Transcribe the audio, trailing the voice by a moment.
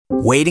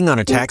Waiting on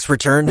a tax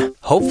return?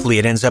 Hopefully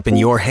it ends up in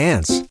your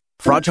hands.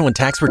 Fraudulent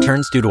tax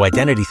returns due to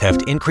identity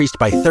theft increased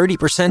by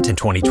 30% in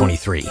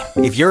 2023.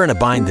 If you're in a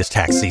bind this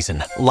tax season,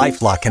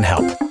 LifeLock can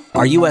help.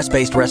 Our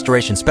U.S.-based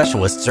restoration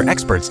specialists are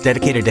experts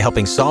dedicated to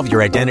helping solve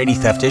your identity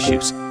theft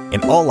issues.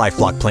 And all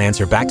LifeLock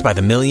plans are backed by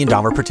the $1 Million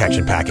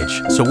Protection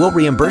Package. So we'll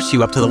reimburse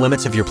you up to the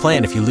limits of your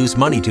plan if you lose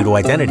money due to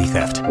identity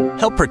theft.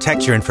 Help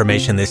protect your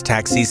information this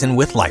tax season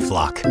with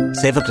LifeLock.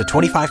 Save up to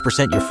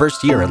 25% your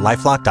first year at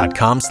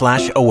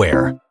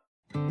LifeLock.com/aware.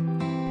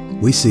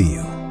 We see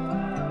you.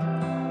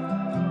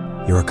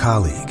 You're a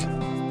colleague.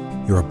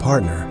 You're a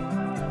partner.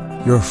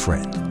 You're a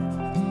friend.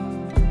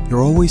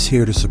 You're always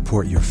here to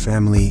support your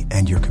family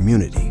and your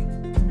community.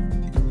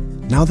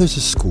 Now there's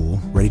a school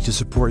ready to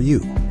support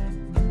you.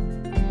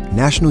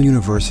 National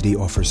University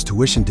offers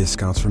tuition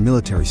discounts for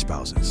military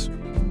spouses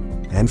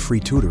and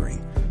free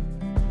tutoring,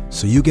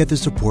 so you get the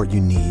support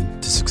you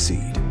need to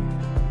succeed.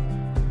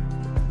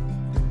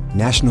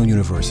 National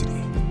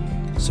University,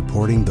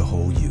 supporting the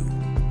whole you.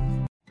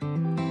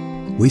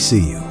 We see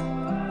you.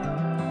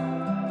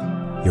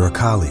 You're a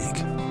colleague.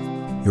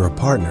 You're a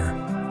partner.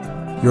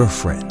 You're a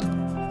friend.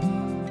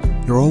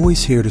 You're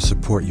always here to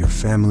support your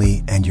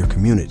family and your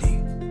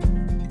community.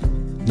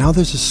 Now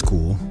there's a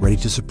school ready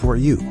to support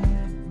you.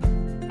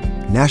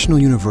 National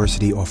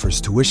University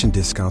offers tuition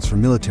discounts for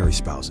military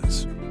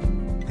spouses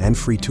and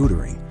free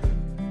tutoring,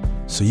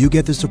 so you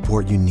get the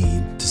support you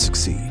need to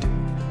succeed.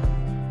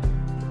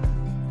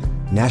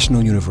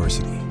 National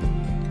University,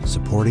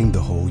 supporting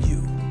the whole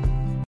you.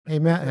 Hey,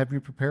 Matt, have you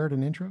prepared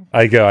an intro?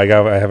 I got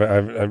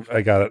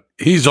it.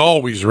 He's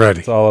always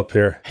ready. It's all up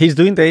here. He's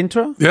doing the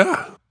intro?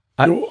 Yeah.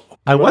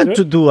 I want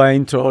to do an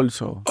intro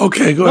also.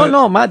 Okay, go ahead.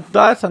 No, Matt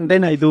does, and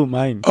then I do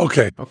mine.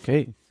 Okay.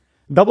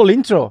 Double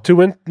intro.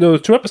 Two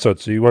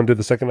episodes. So you want to do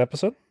the second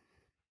episode?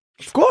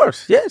 Of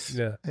course, yes.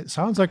 Yeah. It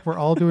sounds like we're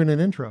all doing an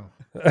intro.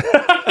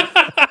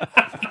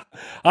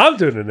 I'm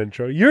doing an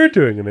intro. You're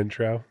doing an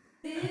intro.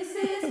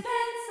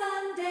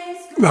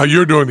 Now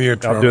you're doing the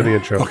intro. I'm doing the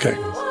intro. Okay.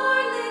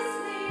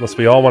 Unless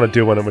we all want to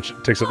do one, which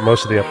takes up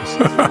most of the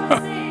episode.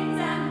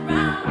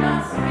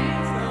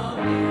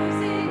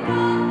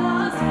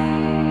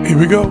 Here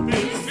we go.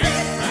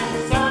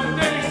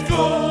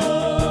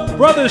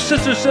 Brothers,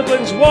 sisters,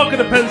 siblings, welcome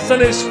to Penn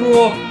Sunday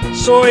School.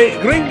 Soy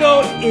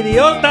gringo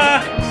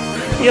idiota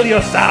y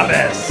lo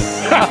sabes.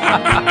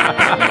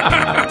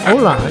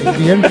 Hola y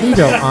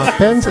bienvenido a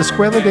Penn's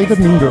Escuela de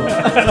Domingo.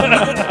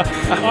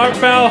 Our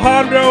pal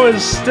Jandro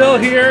is still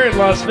here in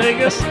Las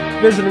Vegas,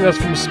 visiting us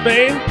from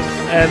Spain.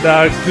 And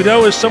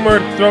Guido is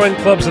somewhere throwing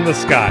clubs in the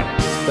sky.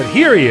 But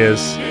here he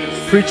is,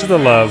 preaching the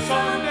love.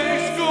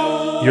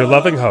 Your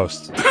loving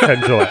host,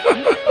 Ken Gillette.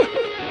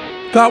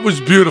 That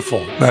was beautiful,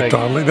 Matt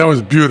Donnelly. That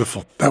was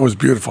beautiful.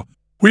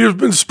 We have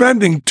been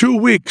spending 2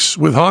 weeks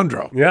with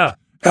Jandro. Yeah.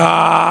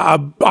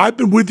 I've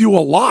been with you a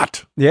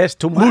lot. Yes,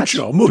 too much.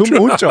 Mucho. Too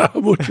mucho.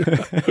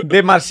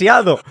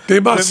 Demasiado. Y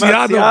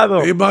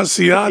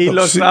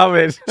lo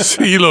sabes.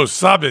 Sí, lo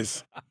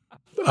sabes.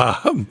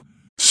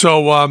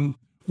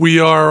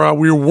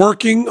 We're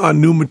working on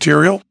new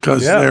material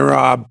because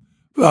there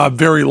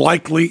very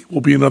likely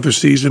will be another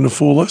season of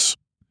Fool Us.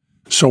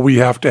 So we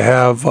have to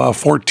have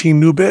 14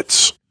 new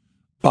bits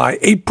by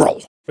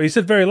April. But you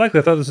said very likely.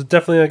 I thought this was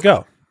definitely a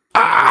go.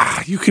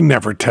 You can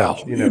never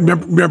tell.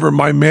 Remember,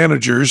 my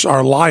managers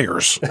are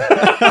liars.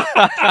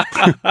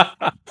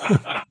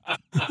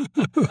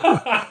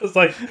 It's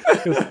like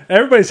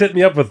everybody's hitting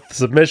me up with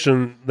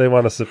submission they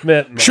want to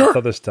submit and all this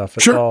other stuff.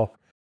 It's all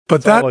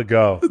a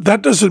go.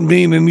 That doesn't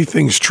mean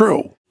anything's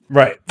true.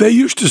 Right. They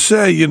used to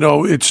say,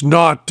 it's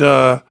not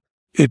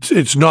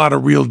it's not a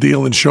real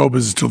deal in show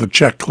business until the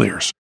check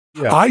clears.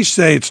 Yeah. I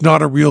say it's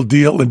not a real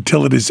deal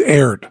until it is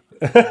aired.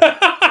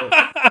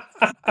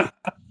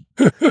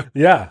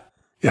 Yeah.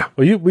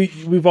 Well,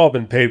 we've all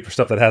been paid for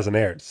stuff that hasn't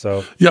aired.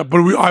 So yeah, but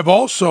I've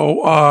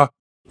also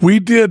when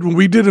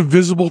we did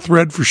Invisible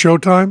Thread for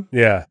Showtime.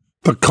 Yeah,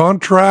 the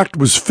contract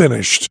was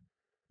finished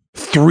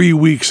 3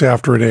 weeks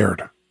after it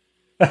aired.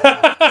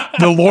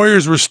 The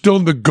lawyers were still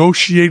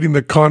negotiating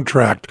the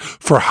contract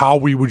for how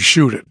we would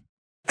shoot it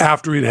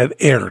after it had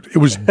aired. It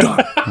was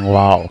done.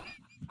 Wow.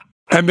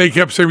 And they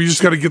kept saying, we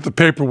just got to get the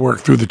paperwork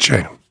through the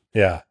chain.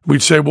 Yeah.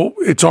 We'd say, well,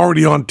 it's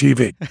already on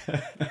TV.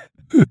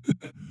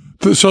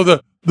 So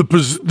the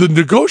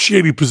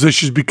negotiating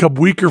positions become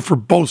weaker for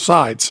both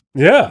sides.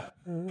 Yeah.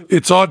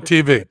 It's on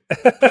TV.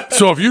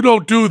 So if you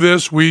don't do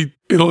this,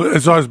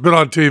 it's always been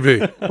on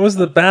TV. What was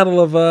the Battle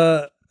of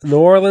New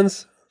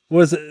Orleans?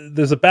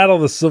 There's a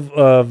battle of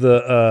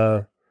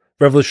the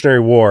Revolutionary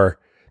War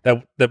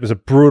that was a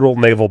brutal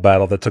naval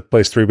battle that took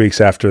place 3 weeks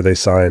after they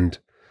signed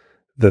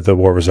that the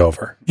war was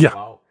over. Yeah.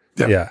 Wow.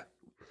 Yeah.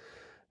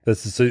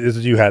 This is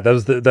what you had. That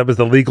was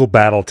the legal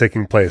battle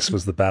taking place,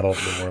 was the Battle of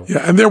New Orleans.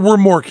 Yeah, and there were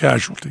more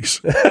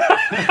casualties.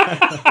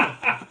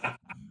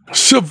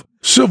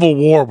 Civil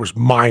War was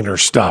minor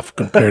stuff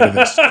compared to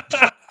this.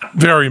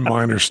 Very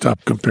minor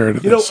stuff compared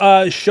to this.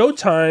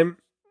 Showtime,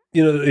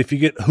 if you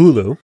get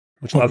Hulu,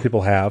 which a lot of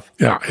people have.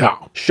 Yeah.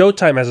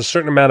 Showtime has a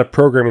certain amount of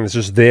programming that's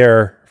just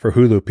there for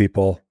Hulu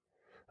people.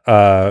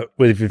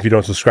 if you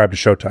don't subscribe to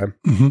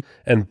Showtime,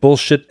 and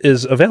bullshit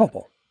is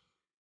available.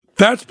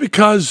 That's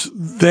because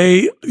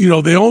they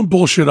own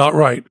bullshit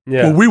outright.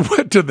 Yeah. When we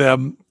went to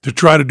them to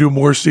try to do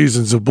more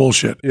seasons of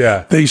bullshit,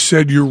 they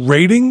said your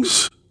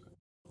ratings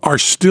are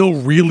still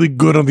really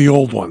good on the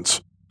old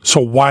ones. So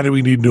why do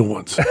we need new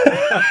ones?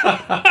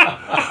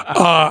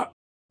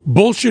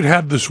 Bullshit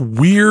had this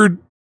weird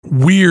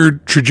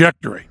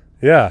trajectory.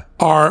 Yeah.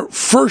 Our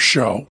first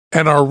show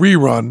and our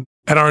rerun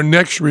and our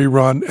next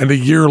rerun and a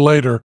year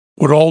later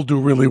would all do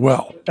really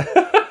well.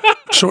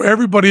 So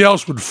everybody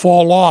else would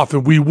fall off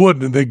and we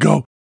wouldn't. And they'd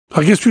go,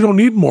 I guess we don't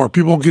need more.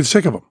 People won't get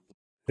sick of them.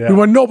 Yeah. We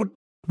went, no, but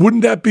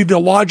wouldn't that be the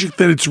logic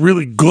that it's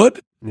really good?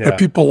 That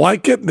people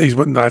like it? And they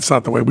went, no, that's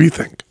not the way we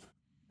think.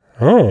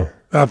 Oh.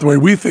 Not the way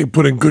we think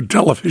putting good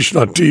television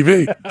on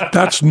TV.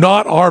 That's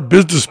not our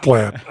business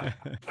plan.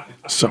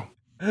 So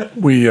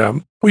we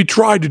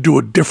tried to do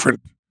a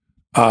different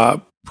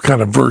kind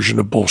of version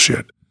of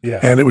bullshit. Yeah.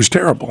 And it was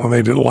terrible, and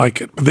they didn't like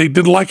it. But they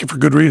didn't like it for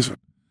good reason.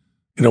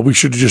 We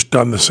should have just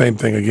done the same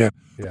thing again.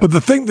 Yeah. But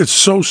the thing that's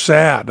so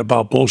sad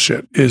about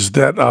bullshit is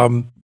that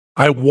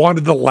I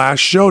wanted the last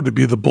show to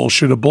be the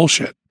bullshit of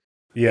bullshit.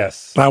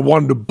 Yes. I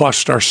wanted to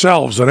bust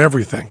ourselves on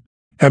everything.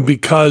 And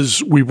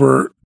because we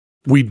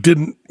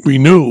didn't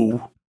renew,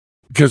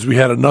 because we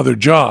had another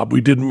job,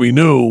 we didn't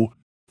renew,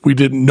 we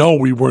didn't know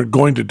we weren't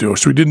going to do it.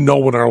 So we didn't know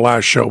when our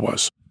last show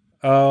was.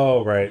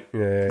 Oh, right.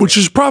 Yeah. Which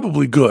is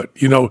probably good.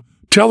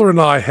 Teller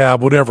and I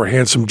have whatever,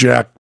 Handsome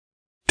Jack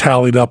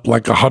tallied up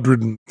like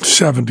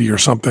 170 or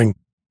something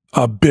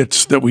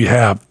bits that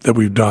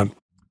we've done.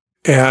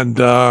 And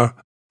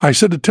I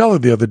said to Teller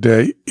the other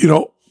day,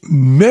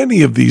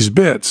 many of these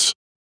bits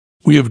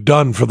we have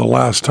done for the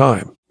last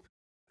time,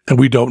 and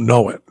we don't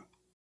know it.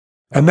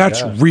 And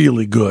that's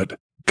really good,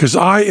 because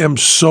I am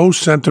so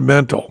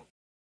sentimental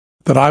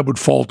that I would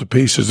fall to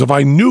pieces. If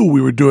I knew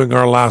we were doing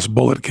our last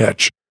bullet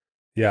catch,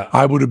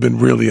 I would have been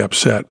really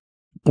upset.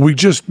 We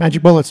just...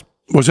 Magic bullets.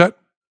 Was that?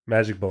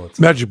 Magic bullets.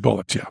 Magic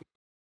bullets, yeah.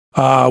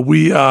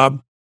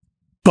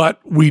 But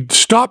we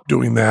stopped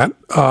doing that,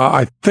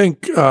 I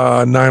think,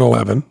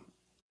 9/11.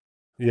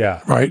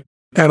 Yeah. Right?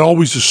 And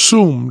always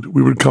assumed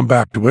we would come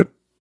back to it,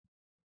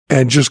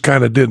 and just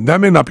kind of didn't. That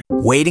may not be...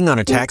 Waiting on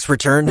a tax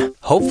return?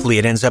 Hopefully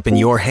it ends up in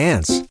your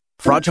hands.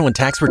 Fraudulent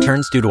tax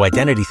returns due to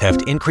identity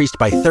theft increased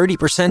by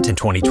 30% in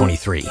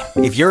 2023.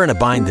 If you're in a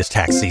bind this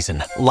tax season,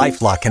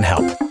 LifeLock can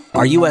help.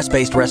 Our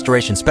U.S.-based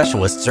restoration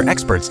specialists are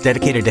experts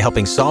dedicated to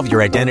helping solve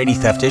your identity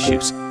theft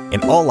issues.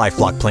 And all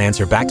LifeLock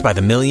plans are backed by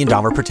the $1 Million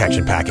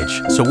Protection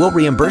Package. So we'll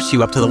reimburse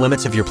you up to the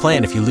limits of your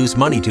plan if you lose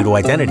money due to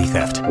identity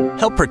theft.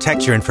 Help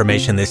protect your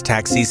information this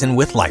tax season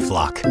with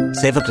LifeLock.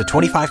 Save up to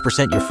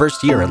 25% your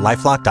first year at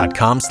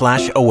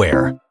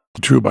LifeLock.com/aware.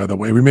 True, by the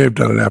way. We may have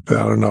done it after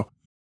that. I don't know.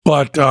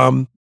 But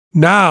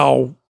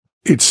now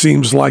it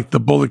seems like the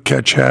bullet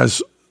catch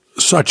has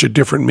such a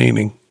different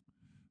meaning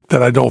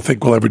that I don't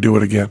think we'll ever do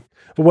it again.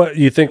 What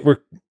you think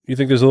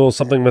there's a little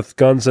something with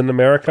guns in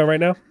America right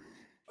now?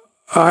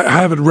 I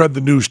haven't read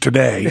the news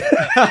today.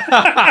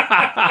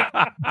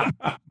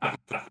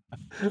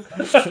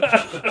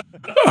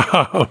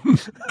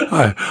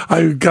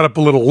 I got up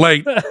a little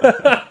late.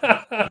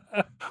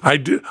 I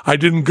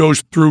didn't go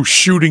through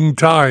shooting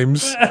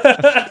times.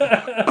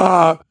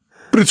 But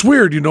it's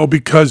weird,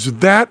 because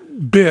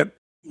that bit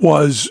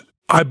was,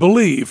 I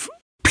believe,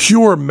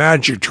 pure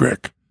magic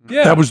trick.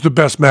 Yeah. That was the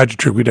best magic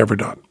trick we'd ever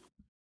done.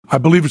 I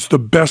believe it's the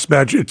best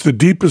magic. It's the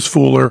deepest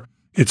fooler.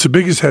 It's the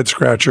biggest head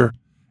scratcher.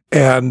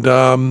 And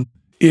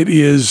it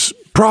is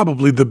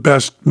probably the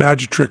best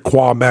magic trick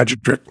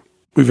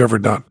we've ever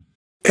done.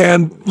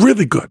 And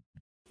really good.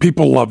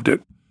 People loved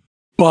it.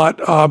 But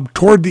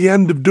toward the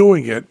end of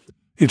doing it,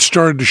 it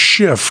started to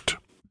shift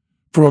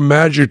from a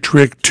magic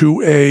trick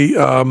to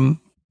a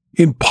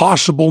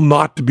impossible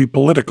not to be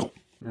political.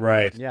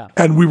 Right. Yeah.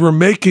 And we were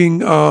making,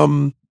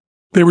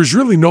 there was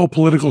really no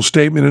political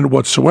statement in it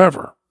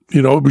whatsoever.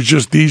 It was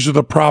just, these are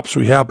the props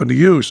we happen to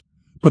use.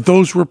 But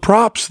those were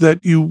props that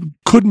you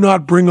could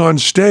not bring on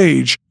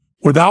stage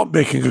without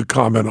making a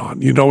comment on.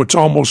 It's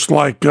almost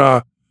like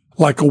a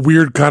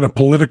weird kind of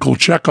political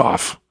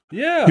Chekhov.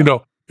 Yeah.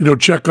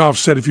 Chekhov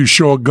said if you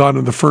show a gun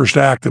in the first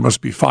act, it must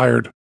be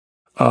fired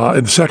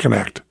in the second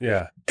act.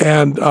 Yeah.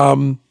 And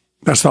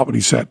that's not what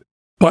he said,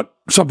 but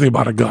something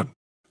about a gun.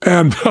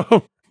 And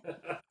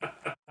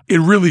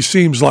it really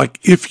seems like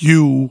if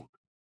you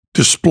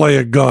display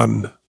a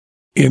gun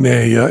in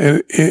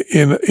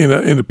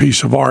a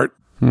piece of art,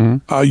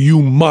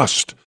 you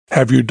must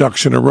have your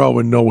ducks in a row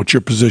and know what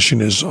your position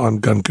is on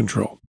gun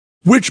control.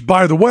 Which,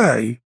 by the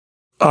way,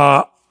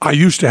 I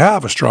used to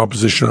have a strong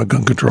position on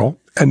gun control,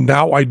 and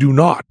now I do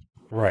not.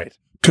 Right.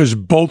 Because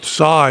both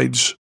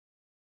sides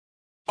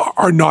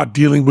are not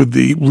dealing with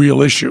the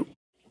real issue.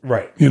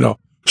 Right.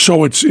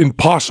 So it's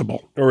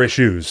impossible. Or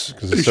issues,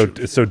 because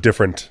it's so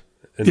different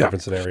in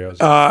different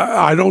scenarios.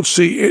 I don't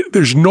see it.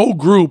 There's no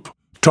group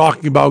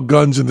talking about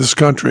guns in this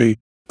country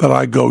that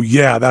I go,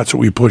 yeah, that's what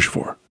we push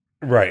for.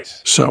 Right.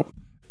 So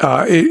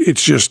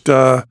it's just,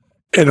 and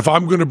if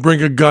I'm going to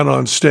bring a gun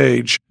on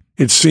stage,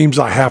 it seems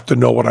I have to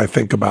know what I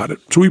think about it.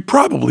 So we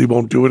probably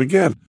won't do it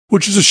again,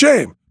 which is a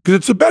shame because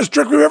it's the best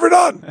trick we've ever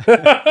done.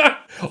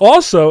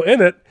 Also,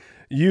 in it,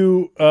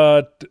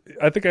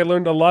 I think I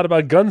learned a lot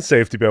about gun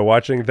safety by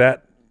watching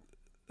that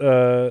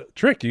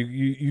trick.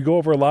 You go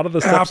over a lot of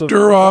the steps of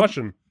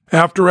caution.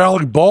 After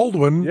Alec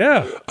Baldwin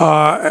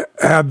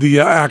had the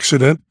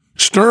accident,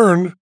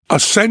 Stern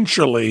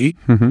essentially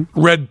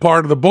read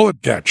part of the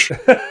bullet catch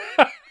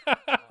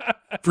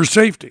for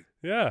safety.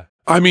 Yeah.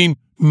 I mean,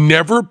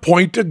 never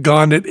point a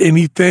gun at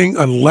anything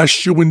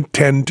unless you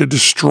intend to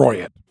destroy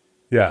it.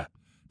 Yeah.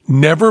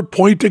 Never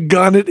point a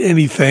gun at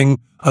anything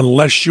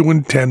unless you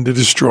intend to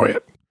destroy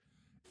it.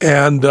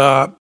 And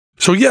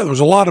so, there was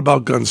a lot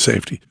about gun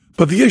safety.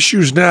 But the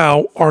issues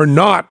now are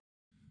not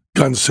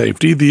gun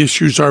safety. The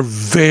issues are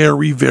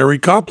very, very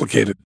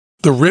complicated.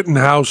 The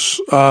Rittenhouse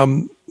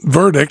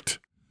verdict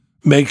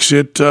makes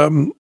it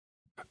so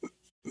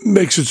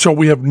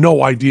we have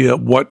no idea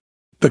what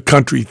the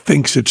country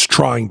thinks it's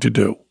trying to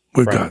do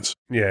with guns.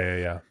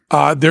 Yeah.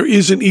 There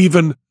isn't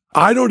even,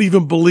 I don't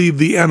even believe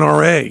the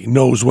NRA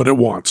knows what it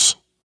wants.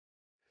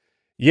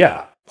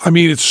 Yeah. I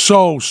mean, it's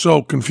so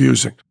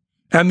confusing.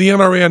 And the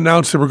NRA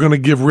announced they were going to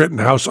give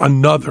Rittenhouse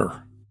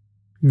another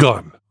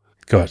gun.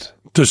 Good.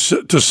 To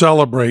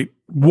celebrate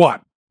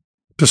what?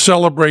 To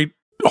celebrate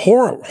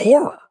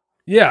horror.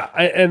 Yeah,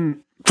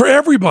 and for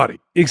everybody.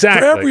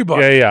 Exactly. For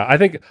everybody. Yeah. I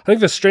think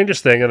the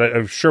strangest thing, and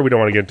I'm sure we don't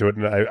want to get into it,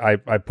 and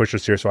I push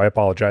us here, so I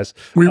apologize.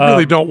 We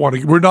really don't want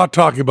to. We're not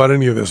talking about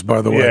any of this,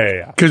 by the way.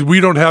 Yeah. Because we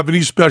don't have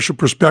any special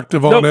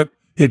perspective on it.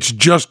 It's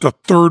just a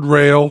third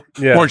rail,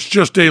 or it's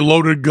just a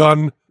loaded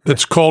gun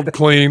that's called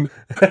clean.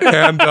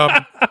 And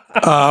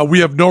we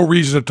have no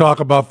reason to talk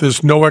about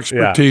this, no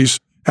expertise,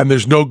 and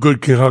there's no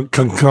good can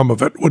come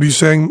of it. What are you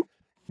saying?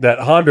 That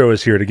Jandro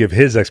is here to give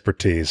his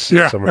expertise.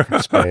 Yeah. Someone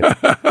from Spain.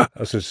 I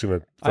was just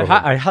going to.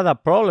 I had a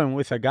problem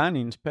with a gun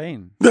in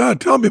Spain.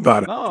 Tell me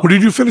about it. No. Well,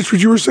 did you finish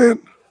what you were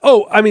saying?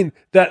 Oh, I mean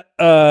that.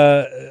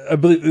 I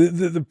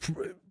believe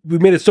we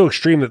made it so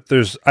extreme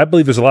that I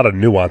believe there's a lot of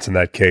nuance in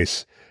that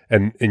case,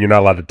 and you're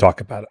not allowed to talk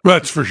about it.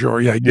 That's for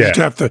sure. Yeah, you just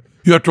have to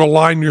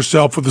align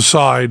yourself with the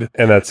side,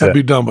 and that's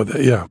be done with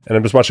it. Yeah. And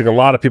I'm just watching a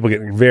lot of people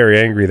getting very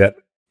angry that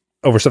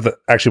over stuff that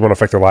actually won't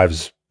affect their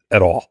lives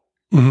at all.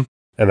 Mm-hmm.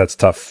 And that's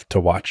tough to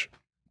watch.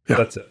 Yeah.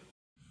 That's it.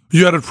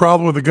 You had a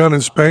problem with a gun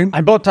in Spain?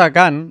 I bought a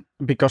gun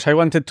because I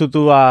wanted to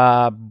do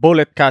a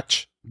bullet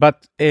catch,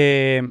 but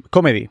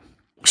comedy.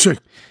 Sí.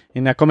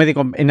 In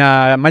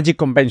a magic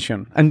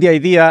convention. And the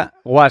idea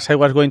was I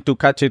was going to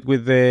catch it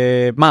with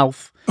the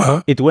mouth.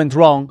 Uh-huh. It went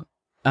wrong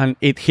and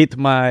it hit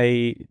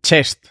my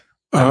chest.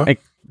 Uh-huh. And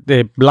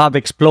the blood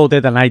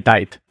exploded and I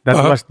died.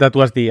 That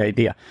was the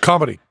idea.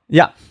 Comedy.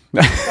 Yeah.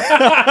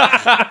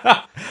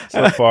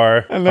 So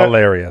far,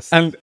 hilarious.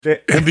 And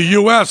in the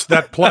U.S.,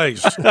 that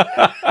plays.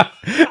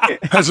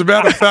 As a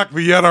matter of fact,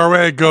 the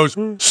NRA goes,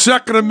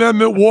 Second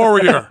Amendment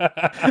warrior.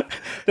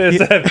 They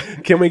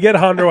said, can we get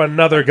Jandro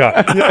another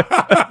gun?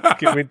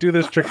 Can we do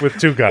this trick with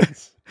 2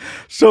 guns?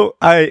 So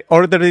I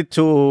ordered it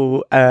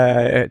to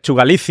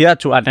Galicia,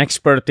 to an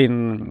expert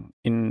in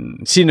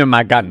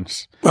cinema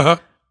guns. Uh-huh.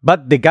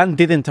 But the gun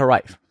didn't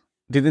arrive.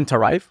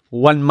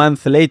 1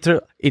 month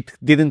later, it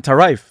didn't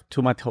arrive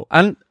to my home.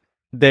 And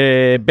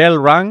the bell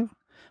rang.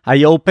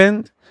 I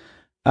opened,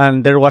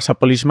 and there was a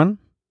policeman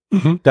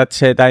that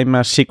said, "I'm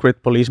a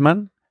secret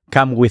policeman.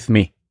 Come with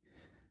me."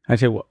 I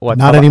said, "What?"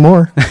 Not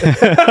anymore.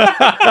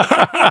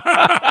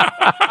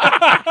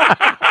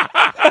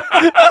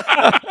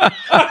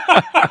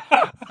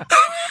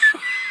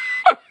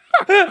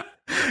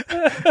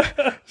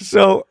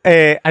 So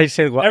I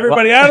said,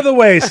 "Everybody out of the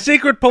way!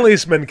 Secret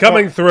policeman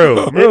coming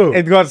through. Move."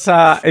 It was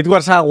a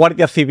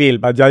Guardia Civil,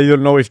 but I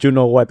don't know if you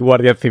know what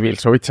Guardia Civil.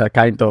 So it's a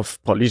kind of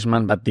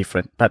policeman, but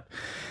different. But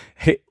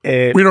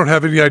we don't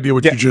have any idea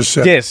what you just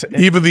said. Yes,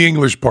 even the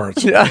English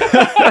parts.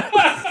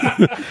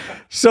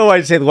 So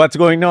I said, "What's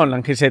going on?"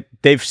 And he said,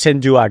 "They've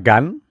sent you a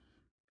gun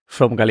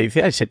from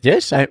Galicia." I said,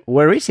 "Yes.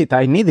 Where is it?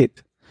 I need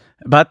it."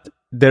 But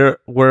there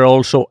were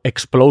also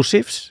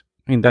explosives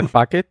in that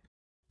packet.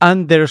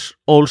 And there's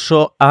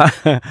also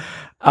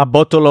a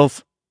bottle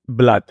of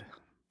blood.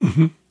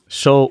 Mm-hmm.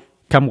 So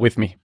come with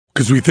me.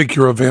 Because we think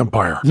you're a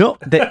vampire. No,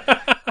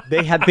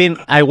 they had been,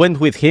 I went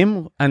with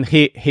him and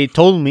he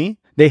told me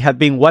they had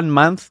been 1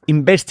 month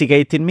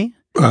investigating me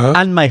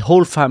and my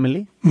whole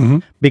family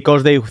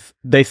because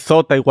they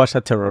thought I was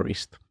a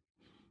terrorist.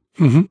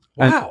 Mm-hmm.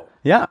 Wow.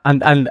 Yeah,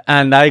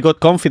 and I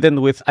got confident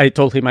I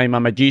told him I'm a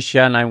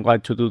magician, I'm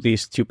going to do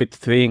this stupid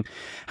thing.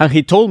 And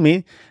he told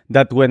me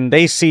that when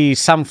they see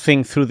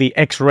something through the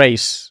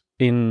X-rays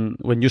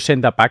when you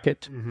send a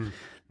packet,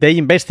 they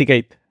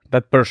investigate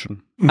that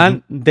person.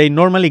 And they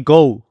normally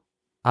go,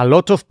 a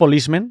lot of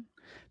policemen,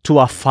 to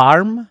a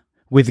farm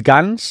with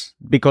guns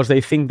because they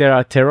think they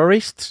are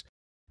terrorists,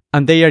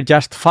 and they are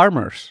just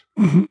farmers.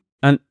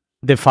 And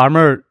the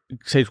farmer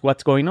says,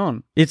 "What's going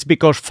on?" It's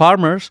because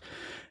farmers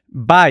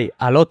buy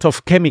a lot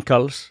of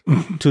chemicals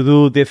to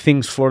do the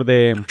things for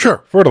the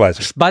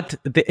fertilizers. But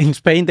in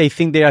Spain, they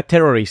think they are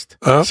terrorists,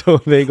 so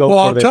they go. Well,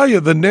 I'll tell you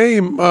the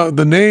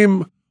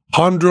name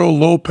Jandro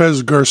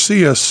Lopez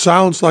Garcia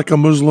sounds like a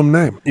Muslim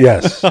name.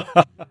 Yes.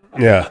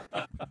 Yeah.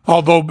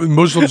 Although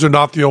Muslims are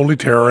not the only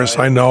terrorists,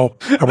 I know.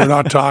 And we're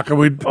not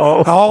talking.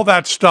 All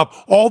that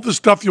stuff. All the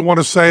stuff you want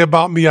to say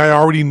about me, I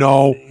already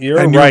know.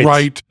 You're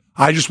right.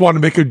 I just want to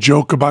make a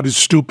joke about his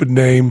stupid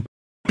name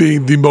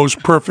being the most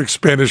perfect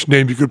Spanish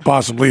name you could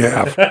possibly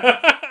have.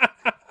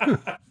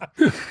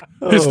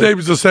 His name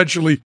is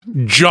essentially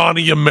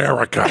Johnny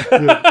America.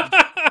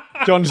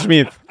 John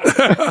Smith.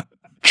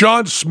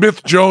 John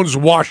Smith Jones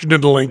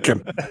Washington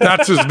Lincoln.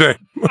 That's his name.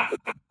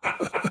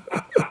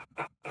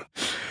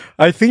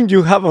 I think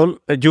you have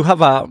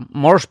a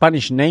more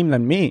Spanish name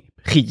than me.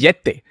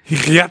 Gillete.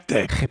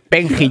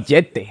 Pen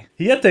Gillete.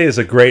 Hiete is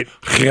a great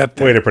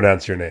way to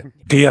pronounce your name.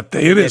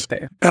 It is.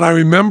 And I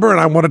remember, and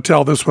I want to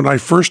tell this, when I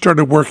first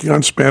started working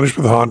on Spanish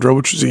with Jandro,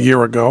 which was a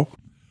year ago,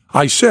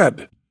 I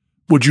said,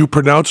 would you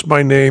pronounce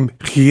my name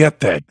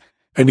Hiete?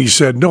 And he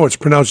said, no, it's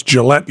pronounced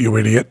Gillette, you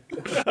idiot.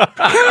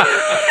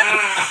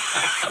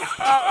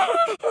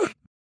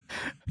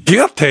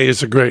 Giete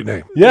is a great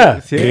name. Yeah.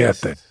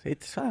 Giete.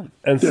 It's fun.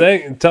 And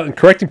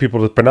correcting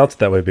people to pronounce it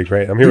that way would be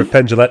great. I'm here with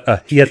Pen Gillette.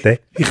 Hiete.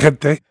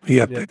 Giete.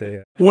 Yeah.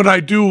 When I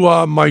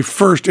do my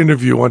first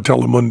interview on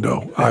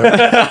Telemundo,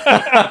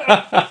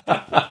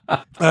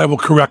 I will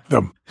correct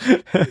them.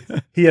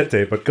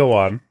 Hiete, but go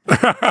on.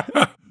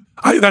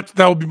 That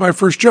would be my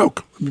first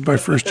joke.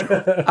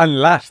 And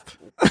last.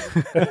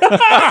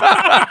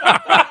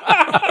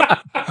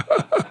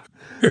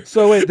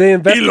 So wait, they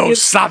investigated...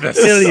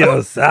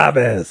 Ilo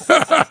sabes.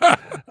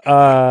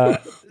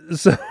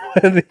 So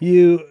when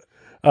you...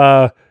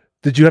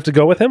 did you have to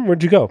go with him?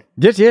 Where'd you go?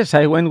 Yes,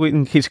 I went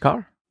in his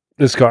car.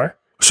 His car?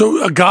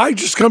 So a guy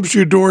just comes to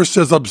your door,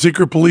 says, I'm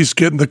secret police,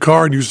 get in the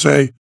car, and you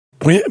say,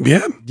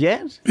 bien?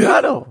 Yes,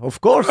 claro,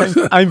 of course.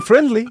 I'm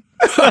friendly.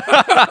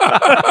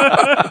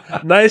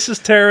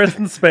 Nicest terrorist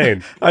in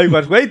Spain. I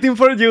was waiting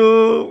for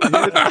you.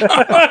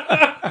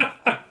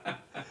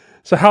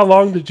 So how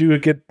long did you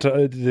get?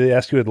 Did they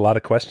ask you a lot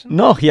of questions?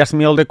 No, he asked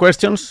me all the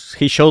questions.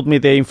 He showed me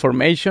the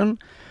information.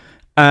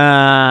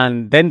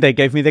 And then they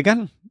gave me the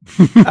gun.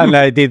 And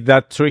I did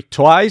that trick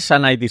twice.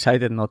 And I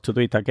decided not to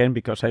do it again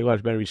because I was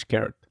very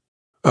scared.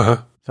 Uh-huh.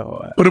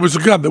 So, but it was a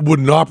gun that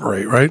wouldn't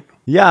operate, right?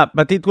 Yeah,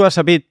 but it was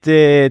a bit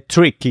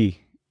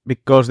tricky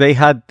because they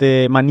had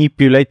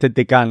manipulated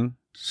the gun.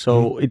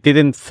 So it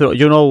didn't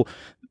throw,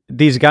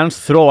 these guns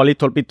throw a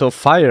little bit of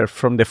fire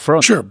from the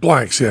front. Sure,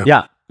 blanks, yeah.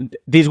 Yeah,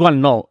 this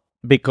one, no,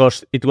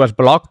 because it was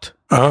blocked.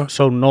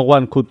 So no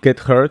one could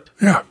get hurt.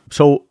 Yeah.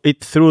 So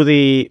it threw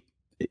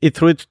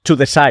it to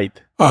the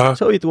side.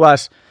 So it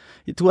was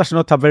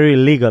not a very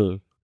legal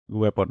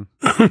weapon.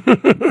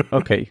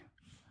 Okay.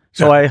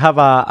 So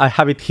yeah. I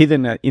have it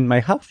hidden in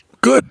my house.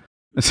 Good.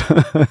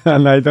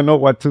 And I don't know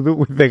what to do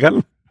with the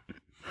gun.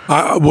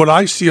 What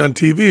I see on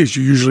TV is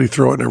you usually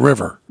throw it in a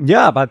river.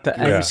 Yeah, but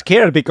I'm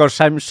scared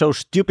because I'm so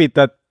stupid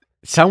that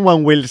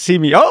someone will see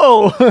me.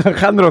 Oh,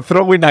 Jandro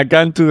throwing a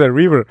gun to the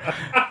river.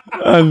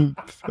 And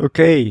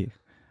okay,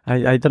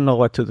 I don't know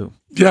what to do.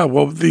 Yeah,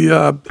 well,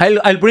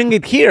 I'll bring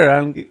it here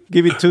and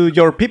give it to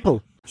your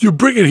people. You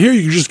bring it here,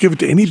 you can just give it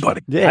to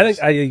anybody. Yes. I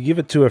think I give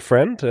it to a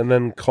friend and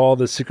then call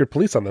the secret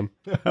police on them.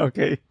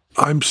 Okay.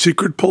 I'm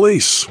secret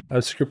police.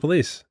 I'm secret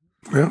police.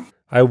 Yeah.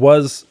 I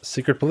was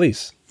secret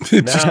police.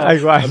 Now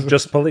I'm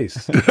just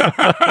police.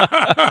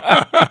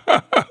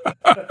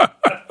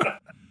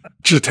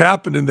 Just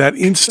happened in that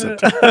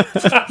instant.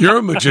 You're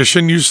a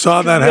magician. You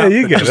saw that happen.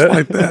 You get just it.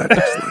 like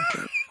that.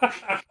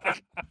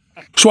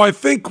 So I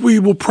think we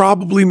will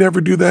probably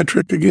never do that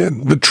trick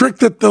again. The trick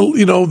that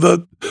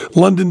the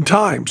London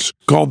Times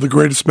called the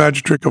greatest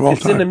magic trick of all time.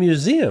 It's in a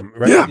museum,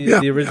 right? Yeah,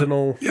 the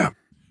original. Yeah.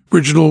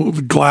 Original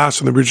glass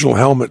and the original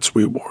helmets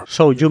we wore.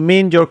 So you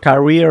mean your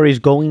career is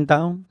going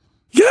down?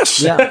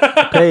 Yes.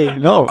 Yeah. Okay.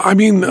 No. I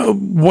mean,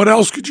 what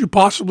else could you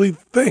possibly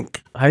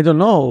think? I don't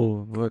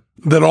know. But...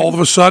 That all of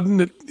a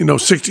sudden, at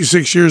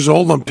 66 years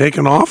old, I'm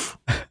taking off?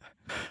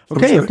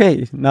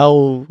 Okay.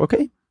 Now,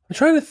 okay. I'm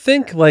trying to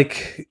think,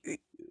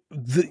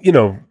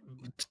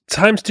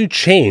 times do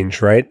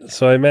change, right?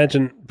 So I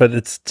imagine, but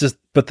this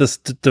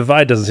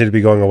divide doesn't seem to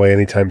be going away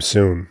anytime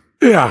soon.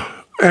 Yeah.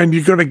 And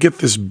you're going to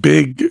get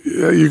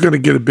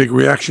a big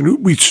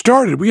reaction. We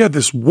had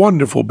this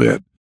wonderful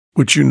bit,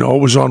 which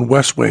was on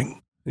West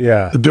Wing.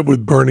 Yeah. The bit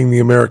with burning the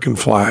American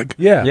flag.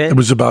 Yeah. It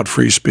was about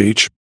free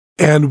speech.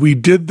 And we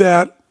did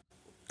that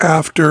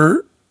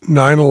after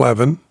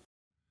 9/11.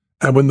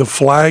 And when the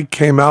flag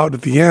came out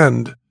at the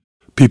end,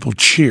 people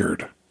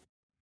cheered.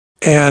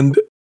 And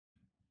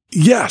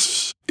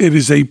yes, it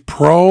is a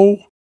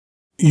pro-U.S.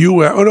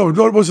 Oh,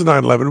 no, it wasn't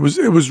 9/11.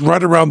 It was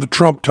right around the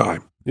Trump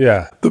time.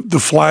 Yeah. The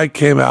flag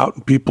came out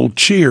and people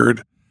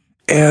cheered,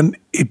 and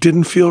it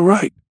didn't feel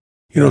right.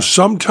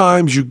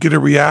 Sometimes you get a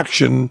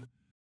reaction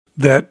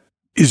that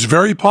is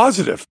very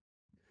positive,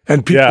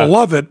 and people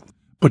love it,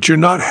 but you're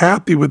not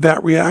happy with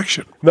that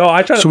reaction.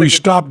 No, so we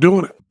stopped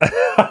doing it.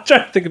 I'm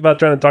trying to think about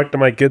trying to talk to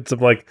my kids of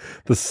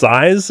the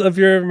size of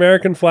your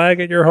American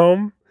flag at your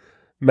home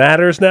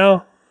matters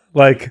now.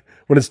 When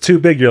it's too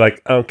big, you're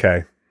like,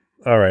 okay,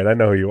 all right, I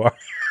know who you are.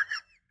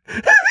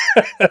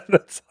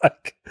 That's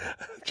like,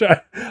 I'm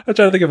trying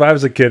to think if I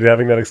was a kid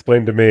having that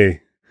explained to me.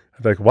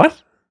 I'd be like,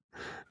 what?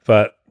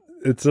 But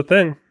it's a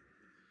thing.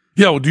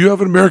 Yeah, well, do you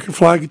have an American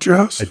flag at your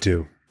house? I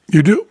do.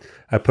 You do?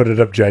 I put it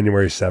up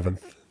January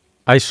 7th.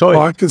 I saw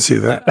Oh, it. I can see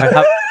that.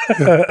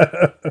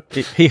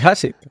 He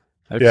has it.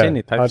 I've seen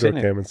it. I've seen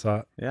came it. and saw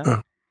it.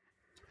 Yeah.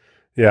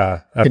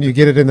 Yeah. Can you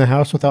get it in the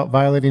house without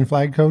violating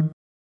flag code?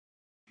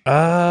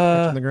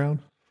 On the ground?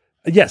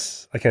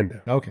 Yes, I can do.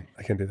 Okay.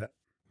 I can do that.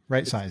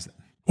 Right size then.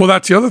 Well,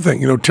 that's the other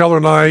thing. Teller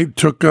and I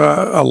took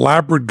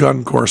elaborate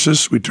gun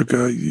courses. We took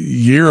a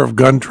year of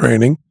gun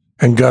training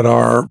and got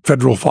our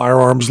federal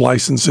firearms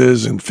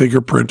licenses and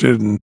fingerprinted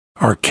and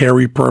our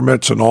carry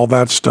permits and all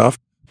that stuff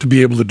to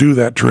be able to do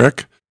that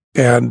trick.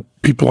 And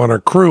people on our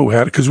crew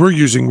had, because we're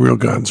using real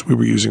guns. We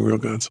were using real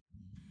guns.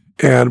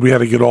 And we had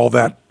to get all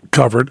that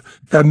covered.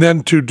 And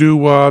then to do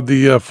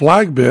the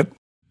flag bit,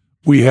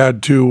 we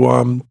had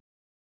to,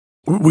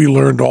 we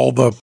learned all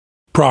the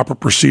proper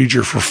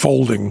procedure for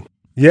folding.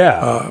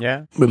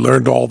 Yeah. We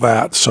learned all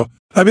that. So,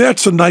 I mean,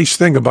 that's the nice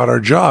thing about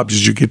our jobs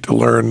is you get to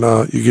learn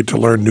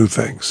new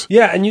things.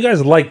 Yeah, and you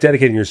guys like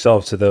dedicating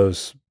yourselves to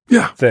those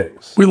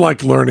things. We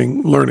like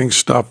learning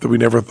stuff that we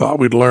never thought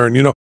we'd learn.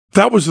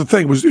 That was the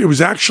thing. It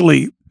was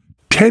actually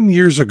 10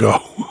 years ago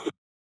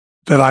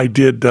that I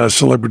did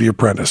Celebrity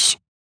Apprentice.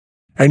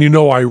 And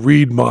I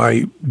read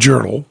my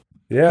journal.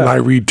 Yeah. And I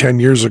read 10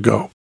 years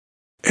ago.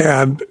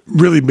 And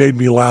really made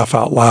me laugh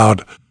out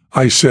loud.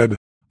 I said,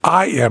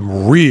 I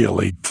am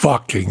really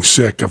fucking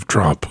sick of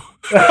Trump.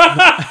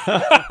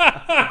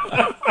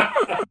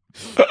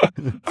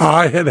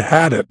 I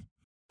had it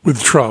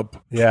with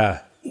Trump.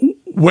 Yeah.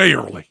 Way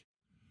early.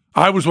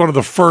 I was one of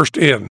the first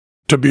in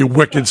to be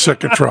wicked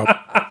sick of Trump.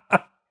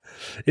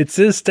 It's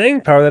his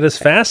staying power that is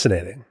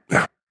fascinating.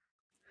 Yeah.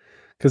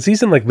 Because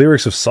he's in like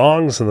lyrics of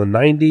songs in the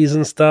 90s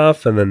and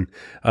stuff. And then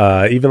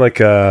even like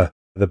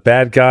the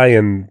bad guy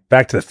in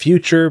Back to the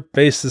Future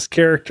based his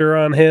character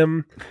on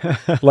him.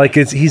 Like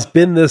he's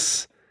been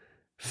this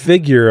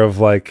figure of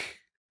like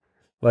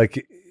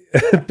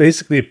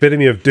basically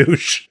epitome of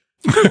douche.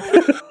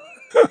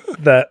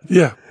 But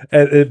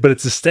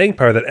it's a staying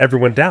power that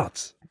everyone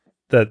doubts.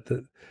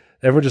 That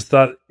everyone just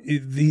thought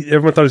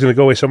everyone thought he was going to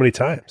go away so many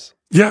times.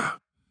 Yeah,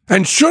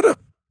 and should have.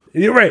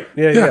 You're right.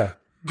 Yeah.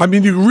 I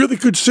mean, you really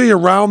could see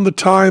around the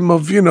time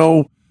of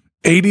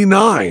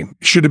 89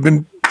 should have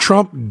been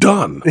Trump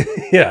done.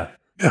 Yeah.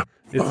 Yeah.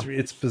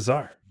 It's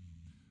bizarre.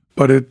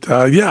 But and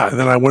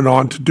then I went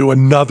on to do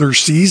another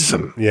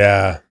season.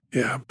 Yeah.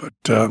 Yeah, but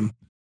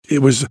it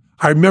was,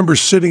 I remember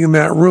sitting in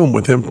that room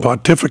with him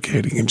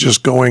pontificating and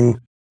just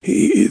going,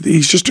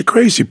 he's just a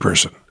crazy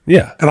person.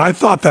 Yeah. And I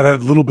thought that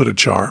had a little bit of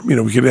charm.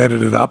 We could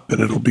edit it up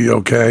and it'll be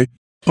okay.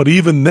 But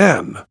even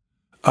then,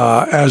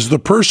 as the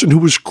person who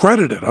was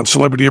credited on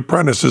Celebrity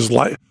Apprentice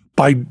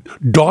by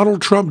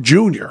Donald Trump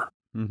Jr.,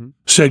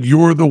 said,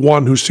 you're the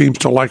one who seems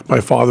to like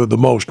my father the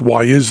most.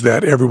 Why is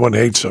that? Everyone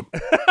hates him.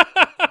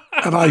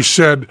 And I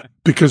said,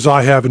 because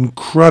I have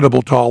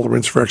incredible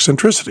tolerance for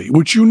eccentricity,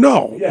 which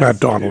yes, Matt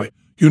Donnelly.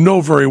 You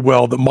know very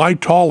well that my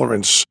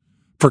tolerance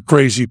for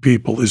crazy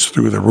people is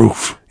through the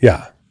roof.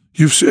 Yeah.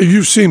 You've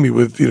seen me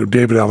with,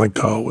 David Allen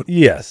Coe.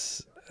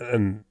 Yes.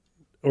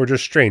 Or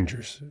just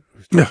strangers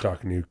who start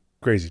talking to you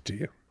crazy to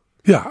you.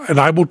 Yeah. And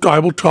I will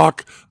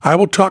talk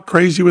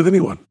crazy with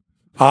anyone.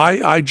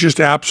 I just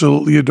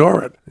absolutely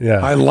adore it. Yeah.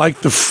 I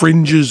like the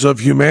fringes of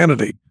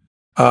humanity.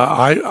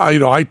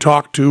 I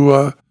talk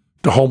to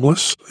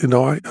homeless.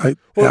 I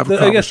have a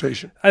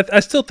conversation. I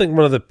still think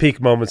one of the peak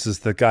moments is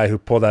the guy who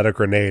pulled out a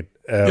grenade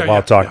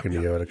while talking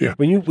to you. Yeah.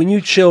 When you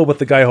chill with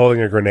the guy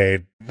holding a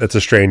grenade that's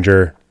a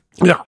stranger.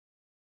 Yeah.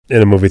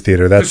 In a movie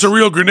theater, it's a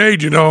real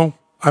grenade.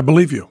 I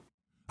believe you.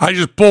 I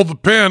just pulled the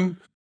pin,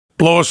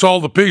 blow us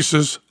all to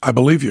pieces. I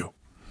believe you.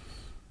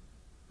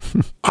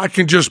 I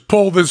can just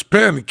pull this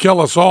pin and kill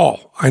us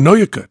all. I know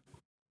you could.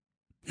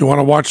 You want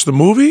to watch the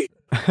movie?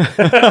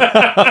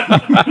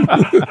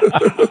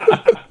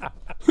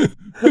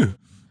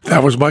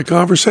 That was my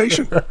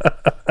conversation.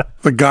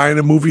 The guy in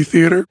a movie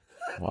theater.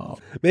 Wow.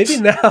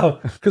 Maybe now,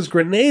 because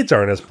grenades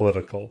aren't as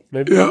political.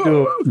 Maybe we'll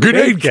do a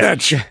grenade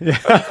catch. Yeah.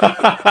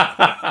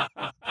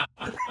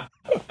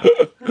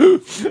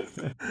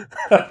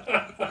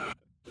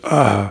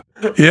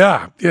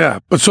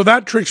 But so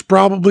that trick's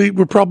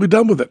we're probably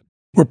done with it.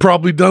 We're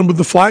probably done with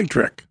the flag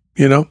trick,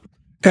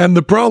 And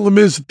the problem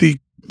is the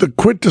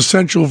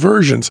quintessential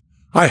versions,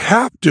 I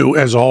have to,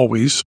 as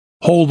always,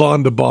 hold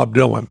on to Bob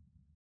Dylan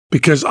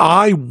because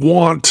I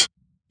want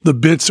the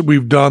bits that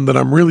we've done that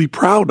I'm really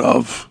proud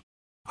of.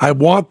 I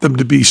want them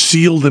to be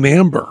sealed in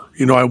amber.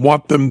 I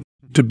want them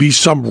to be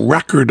some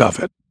record of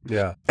it.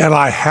 Yeah. And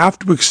I have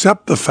to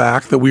accept the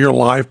fact that we are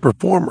live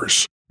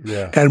performers.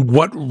 Yeah. And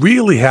what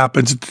really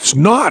happens, it's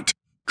not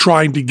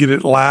trying to get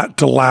it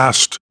to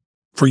last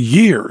for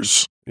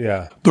years.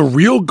 Yeah. The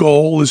real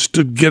goal is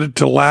to get it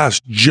to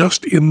last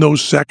just in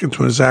those seconds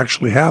when it's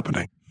actually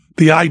happening.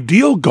 The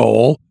ideal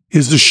goal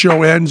is the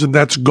show ends and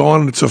that's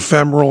gone and it's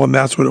ephemeral and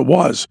that's what it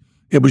was.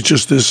 It was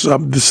just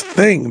this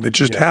thing that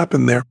just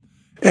happened there.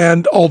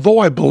 And although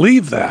I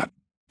believe that,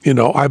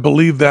 I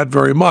believe that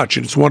very much.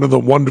 It's one of the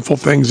wonderful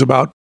things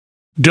about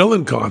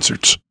Dylan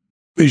concerts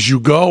is you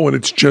go and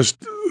it's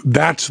just,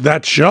 that's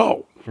that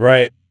show.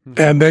 Right.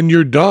 And then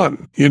you're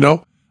done,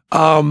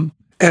 And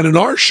in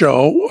our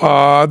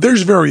show,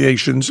 there's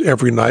variations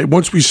every night.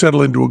 Once we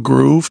settle into a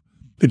groove,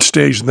 it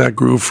stays in that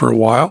groove for a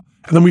while.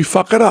 And then we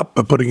fuck it up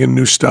by putting in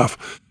new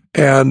stuff.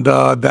 And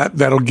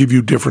that'll give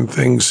you different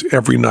things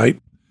every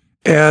night.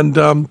 And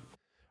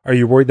are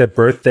you worried that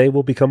birthday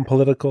will become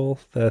political?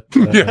 That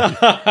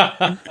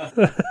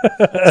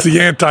it's the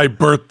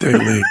anti-birthday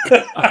league.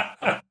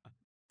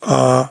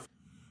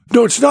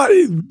 No, it's not.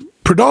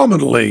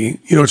 Predominantly,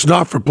 it's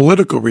not for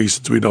political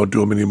reasons we don't do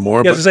them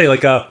anymore. Yeah, I was going to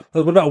say,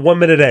 what about 1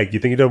 minute egg? You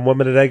think you did 1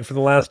 minute egg for the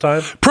last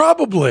time?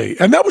 Probably.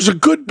 And that was a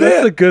good bit.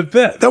 That's a good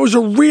bit. That was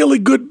a really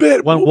good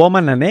bit. One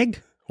woman, an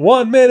egg?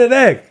 1 minute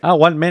egg.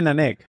 1 man, an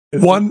egg.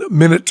 1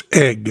 minute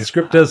egg. The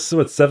script does,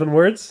 7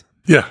 words?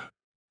 Yeah.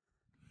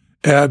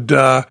 And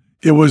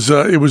it was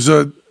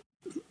a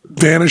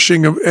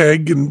vanishing of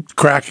egg and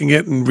cracking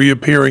it and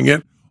reappearing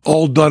it,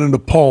 all done in a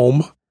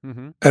poem,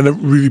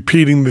 and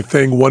repeating the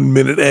thing 1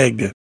 minute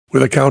egg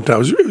with a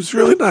countdown. It was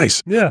really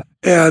nice. Yeah.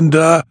 And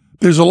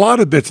there's a lot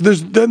of bits.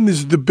 There's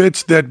the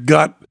bits that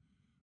got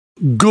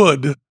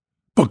good,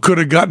 but could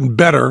have gotten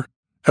better,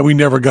 and we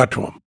never got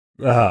to them.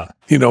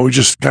 We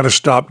just kind of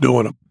stopped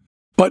doing them.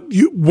 But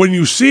when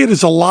you see it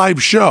as a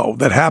live show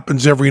that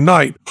happens every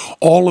night,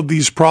 all of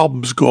these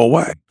problems go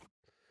away.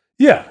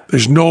 Yeah.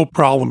 There's no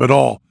problem at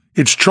all.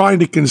 It's trying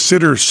to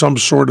consider some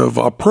sort of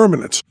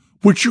permanence,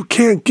 which you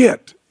can't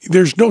get.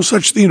 There's no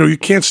such thing. You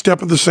can't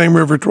step in the same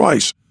river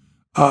twice.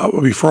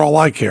 For all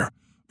I care.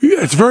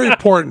 It's very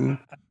important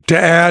to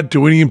add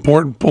to any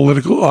important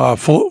political,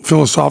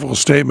 philosophical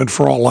statement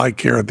for all I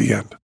care at the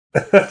end.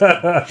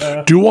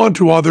 Do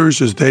unto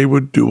others as they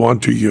would do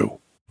unto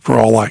you, for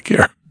all I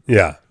care.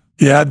 Yeah.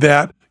 You add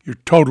that, you're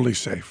totally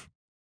safe.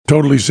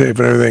 Totally safe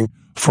and everything,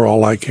 for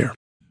all I care.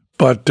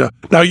 But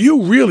now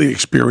you really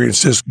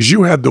experienced this because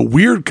you had the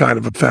weird kind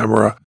of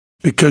ephemera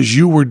because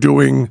you would do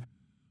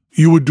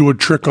a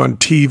trick on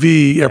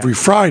TV every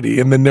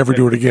Friday and then never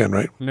do it again,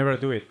 right? Never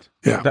do it.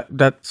 Yeah.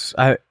 That's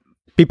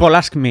people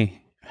ask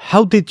me,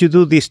 how did you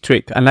do this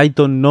trick? And I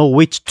don't know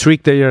which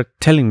trick they are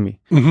telling me.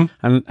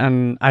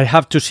 And I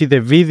have to see the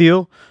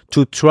video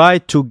to try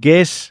to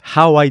guess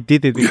how I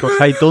did it because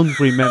I don't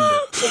remember.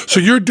 So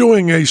you're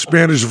doing a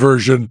Spanish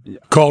version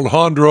called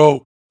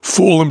Jandro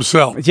Fool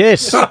Himself.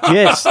 Yes.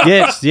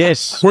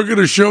 We're going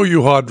to show you,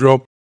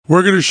 Jandro.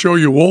 We're going to show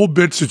you old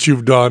bits that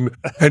you've done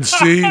and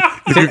see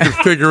if you can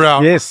figure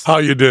out how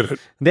you did it.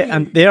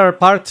 There are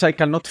parts I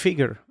cannot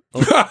figure.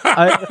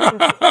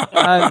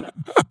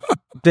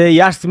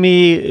 They asked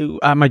me,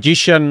 a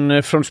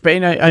magician from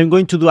Spain, I'm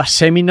going to do a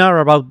seminar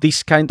about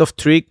this kind of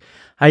trick.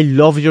 I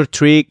love your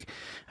trick.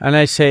 And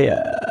I say,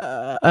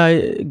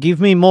 give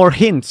me more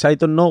hints. I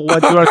don't know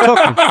what you are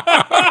talking.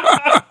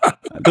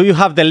 Do you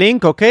have the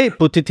link? Okay,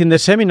 put it in the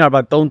seminar,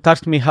 but don't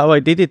ask me how I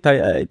did it.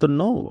 I don't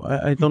know.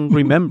 I don't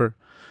remember.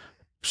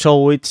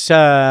 So it's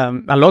a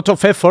lot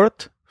of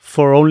effort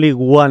for only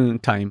one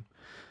time.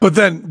 But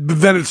then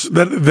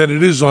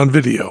it is on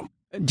video.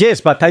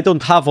 Yes, but I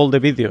don't have all the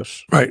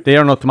videos. Right. They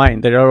are not mine.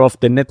 They are of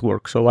the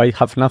network, so I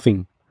have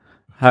nothing.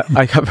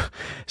 I have.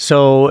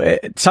 So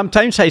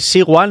sometimes I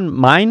see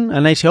mine,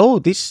 and I say, "Oh,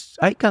 this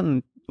I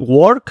can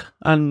work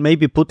and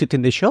maybe put it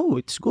in the show.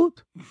 It's good."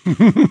 I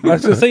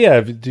was going to say, yeah.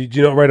 Did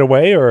you know right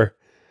away, or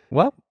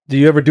what? Do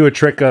you ever do a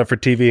trick for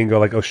TV and go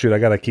like, "Oh shoot, I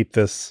got to keep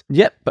this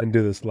and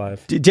do this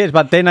live"? Yes,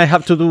 but then I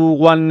have to do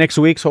one next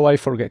week, so I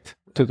forget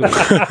to do it.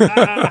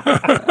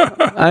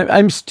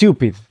 I'm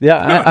stupid.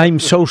 Yeah, I'm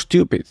so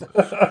stupid.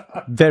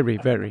 Very,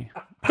 very.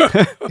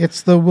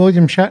 It's the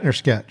William Shatner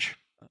sketch.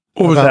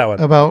 What was that one?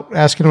 About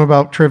asking him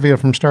about trivia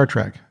from Star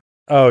Trek.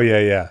 Oh,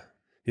 yeah.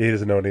 He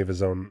doesn't know any of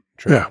his own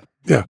trivia.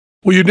 Yeah.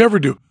 Well, you never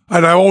do.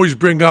 And I always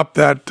bring up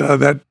that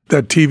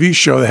TV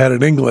show they had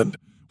in England,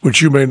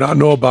 which you may not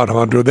know about,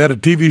 Jandro. They had a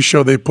TV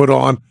show they put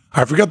on.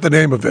 I forgot the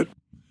name of it,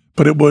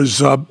 but it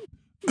was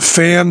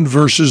fan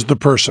versus the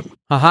person.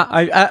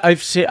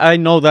 I've seen. I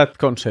know that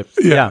concept.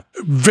 Yeah.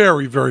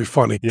 Very, very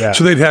funny. Yeah.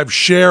 So they'd have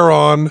Cher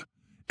on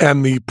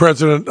and the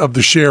president of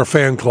the Cher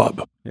fan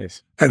club.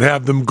 Yes. And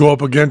have them go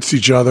up against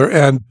each other,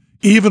 and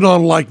even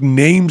on like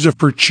names of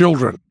her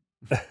children,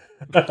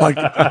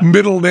 like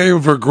middle name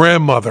of her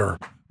grandmother,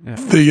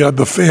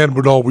 the fan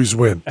would always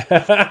win.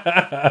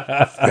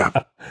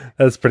 Yeah,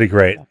 that's pretty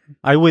great.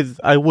 I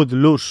would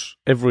lose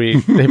every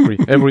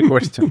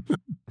question.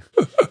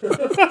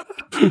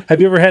 Have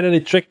you ever had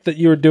any trick that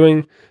you were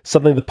doing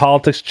something the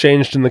politics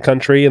changed in the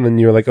country, and then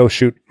you were like, "Oh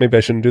shoot, maybe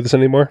I shouldn't do this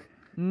anymore"?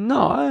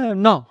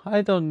 No,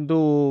 I don't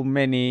do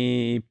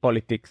many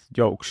politics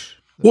jokes.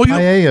 Well,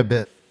 Paella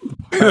bit.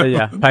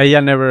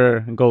 Paella never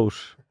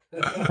goes.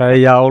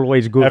 Paella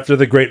always good. After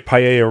the great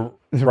Paella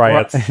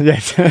riots.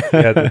 Yes. You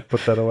had to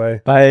put that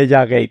away.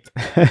 Paella gate.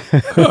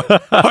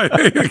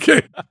 Paella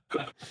gate.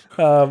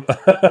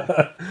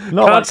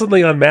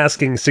 Constantly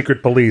unmasking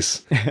secret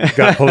police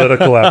got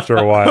political after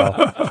a while.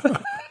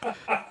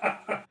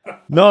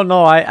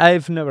 No,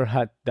 I've never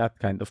had that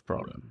kind of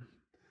problem.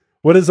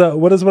 What is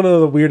one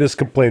of the weirdest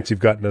complaints you've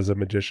gotten as a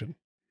magician?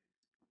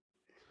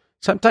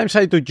 Sometimes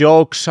I do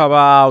jokes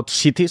about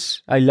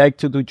cities. I like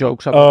to do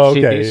jokes about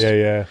cities.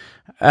 Yeah.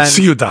 And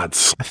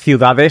Ciudades.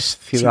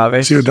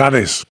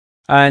 Ciudades.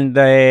 And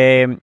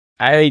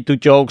I do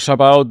jokes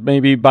about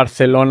maybe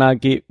Barcelona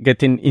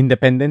getting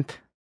independent.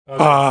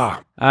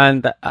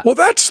 And well,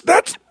 that's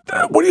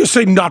what do you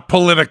say? Not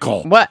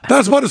political. What?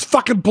 That's about as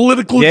fucking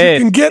political as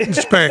you can get in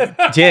Spain.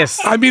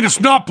 Yes. I mean, it's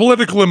not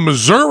political in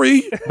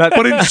Missouri,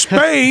 but in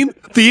Spain,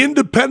 the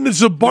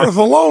independence of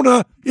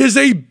Barcelona is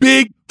a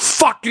big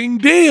fucking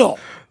deal.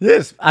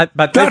 Yes,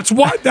 but that's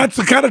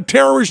the kind of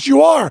terrorist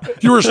you are.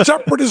 You're a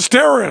separatist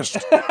terrorist.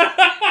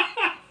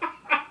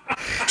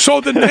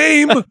 So the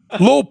name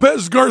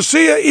Lopez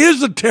Garcia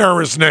is a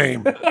terrorist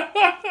name.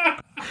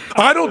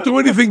 I don't do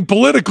anything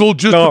political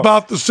just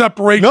about the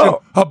separation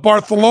of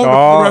Barcelona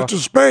from the rest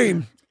of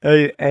Spain.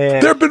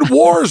 There have been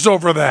wars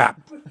over that.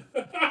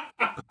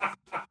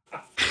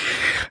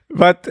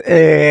 But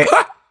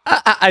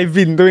I've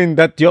been doing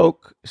that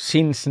joke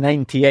since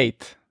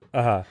 '98.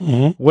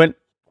 When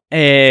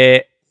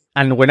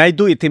I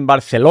do it in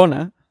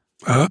Barcelona,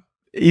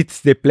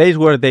 it's the place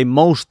where they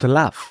most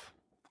laugh.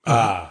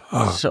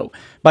 So,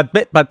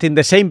 but in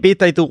the same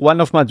bit, I do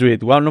one of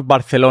Madrid, one of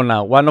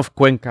Barcelona, one of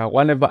Cuenca,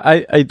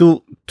 I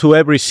do to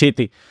every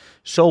city.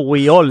 So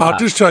we all. I'll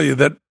just tell you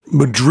that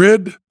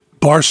Madrid,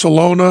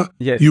 Barcelona,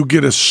 you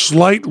get a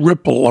slight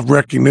ripple of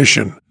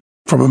recognition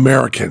from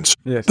Americans.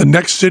 Yes. The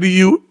next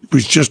city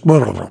was just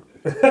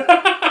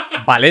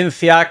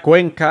Valencia,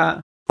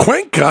 Cuenca.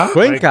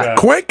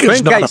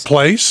 Cuenca's not a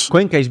place.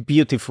 Cuenca is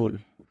beautiful.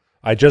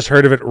 I just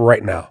heard of it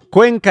right now.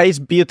 Cuenca is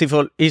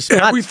beautiful.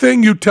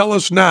 Everything you tell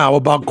us now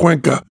about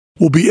Cuenca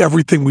will be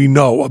everything we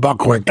know about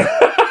Cuenca.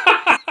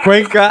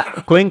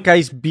 Cuenca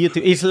is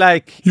beautiful. It's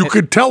like... You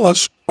could tell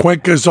us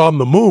Cuenca's on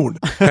the moon,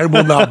 and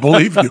we'll not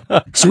believe you,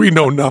 so we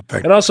know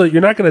nothing. And also,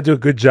 you're not going to do a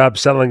good job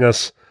selling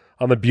us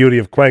on the beauty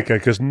of Cuenca,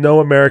 because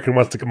no American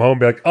wants to come home and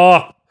be like,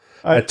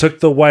 I took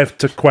the wife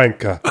to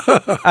Cuenca.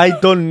 I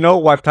don't know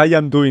what I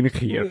am doing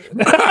here.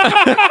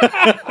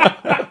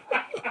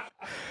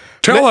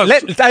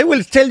 I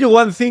will tell you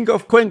one thing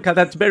of Cuenca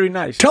that's very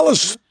nice. Tell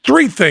us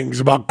 3 things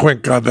about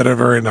Cuenca that are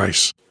very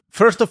nice.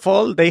 First of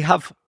all, they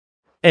have...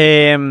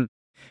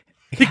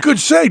 He could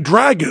say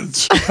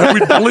dragons, and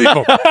we'd believe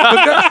him.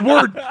 The next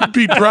word would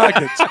be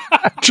dragons.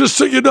 Just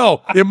so you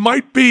know, it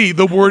might be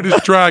the word is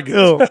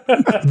dragons.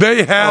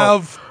 They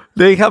have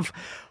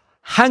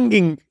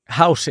hanging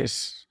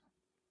houses.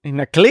 In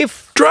a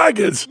cliff?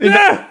 Dragons! In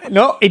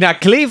a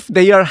cliff,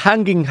 they are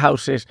hanging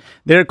houses.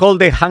 They're called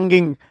the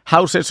hanging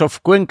houses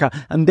of Cuenca,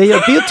 and they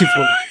are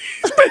beautiful.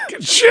 He's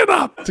making shit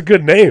up. It's a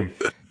good name.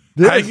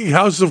 Hanging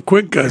House of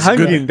Cuenca is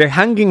good. The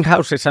hanging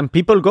houses, and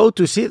people go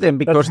to see them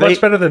because that's much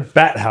better than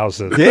bat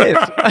houses.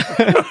 Yes.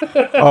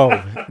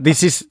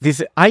 This.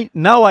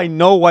 Now I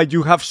know why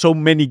you have so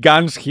many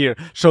guns here,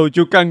 so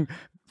you can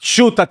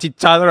shoot at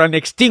each other and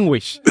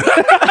extinguish.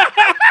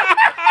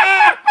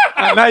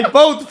 And I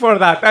vote for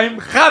that. I'm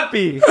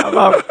happy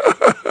about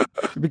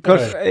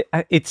because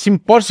it's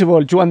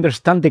impossible to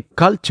understand the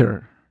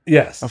culture.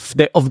 Yes.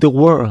 of the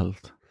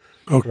world.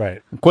 Okay.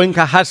 Right.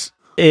 Cuenca has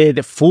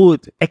the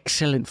food,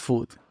 excellent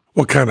food.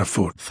 What kind of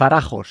food?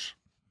 Farajos.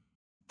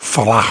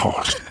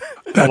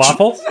 That's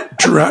Falafels?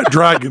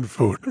 Dragon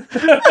food.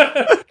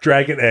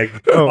 Dragon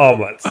egg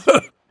omelets.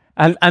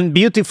 And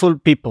beautiful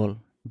people.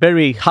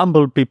 Very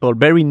humble people.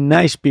 Very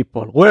nice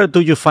people. Where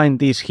do you find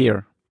this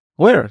here?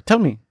 Where? Tell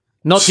me.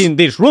 Not in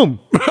this room.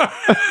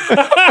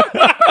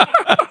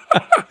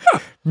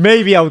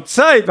 Maybe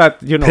outside,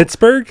 but you know.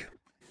 Pittsburgh?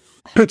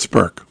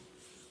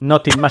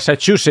 Not in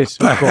Massachusetts.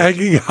 The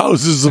hanging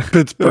houses of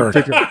Pittsburgh.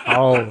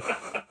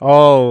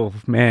 Oh,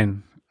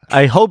 man.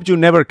 I hope you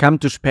never come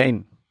to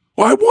Spain.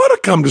 Well, I want to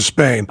come to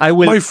Spain.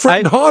 My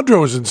friend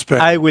Jandro is in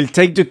Spain. I will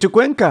take you to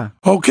Cuenca.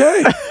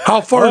 Okay.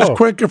 How far is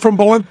Cuenca from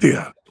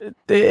Valencia?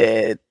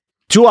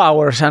 2.5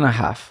 hours.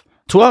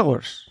 2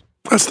 hours.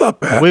 That's not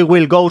bad. We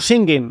will go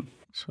singing.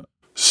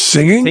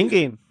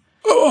 Singing?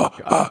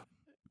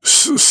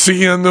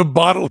 Seeing the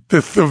bottle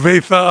de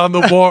cerveza on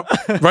the bar,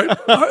 right?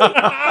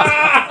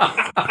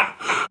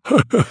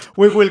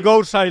 We will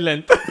go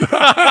silent.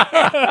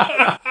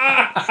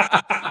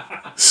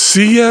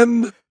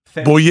 100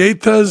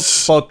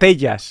 botellas.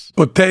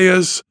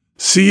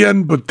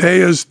 100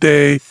 botellas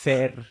de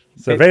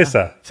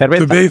cerveza.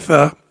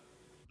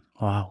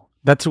 Wow.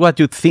 That's what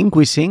you think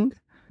we sing?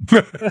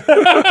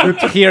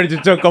 Here you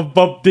talk of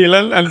Bob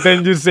Dylan and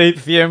then you say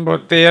 100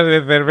 botellas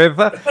de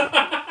cerveza.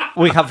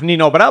 We have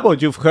Nino Bravo.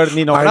 You've heard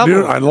Nino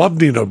Bravo. I love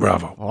Nino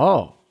Bravo.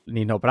 Oh,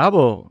 Nino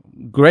Bravo.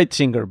 Great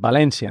singer,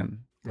 Valencian.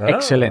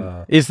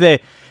 Excellent. Is the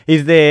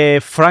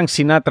Frank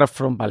Sinatra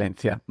from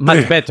Valencia.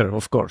 Much better,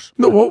 of course.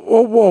 No,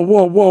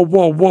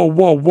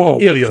 whoa.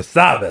 Elio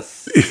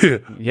sabes.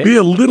 Be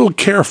a little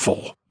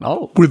careful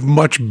with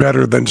much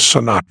better than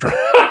Sinatra.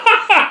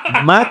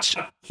 Much.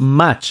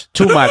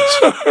 Too much.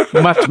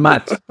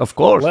 Much. Of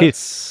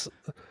course.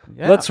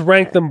 Let's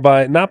rank them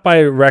by not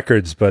by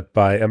records, but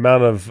by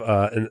amount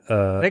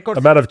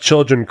of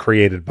children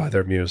created by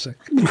their music.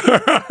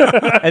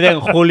 And then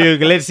Julio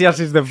Iglesias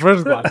is the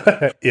first one.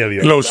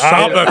 Los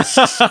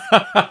Sabbaths.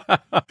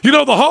 You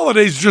know, the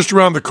holidays are just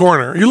around the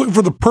corner. You're looking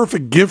for the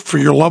perfect gift for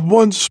your loved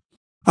ones?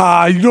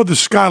 You know the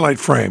skylight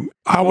frame.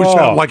 I always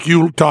like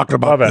you talking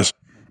about this.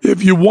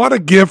 If you want a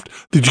gift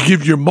that you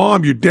give your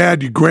mom, your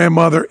dad, your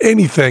grandmother,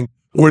 anything,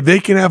 where they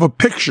can have a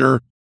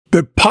picture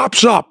that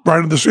pops up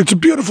right in this. It's a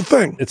beautiful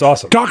thing. It's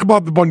awesome. Talk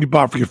about the one you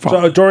bought for your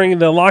father. So during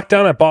the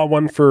lockdown, I bought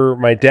one for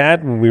my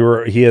dad, and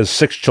he has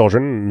 6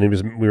 children,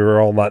 and we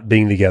were all not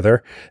being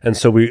together, and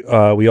so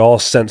we all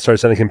started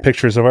sending him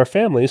pictures of our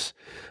families,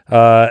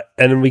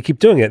 and we keep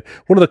doing it.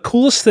 One of the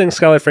coolest things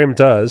Skylight Frame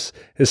does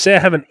is, say I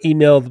haven't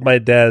emailed my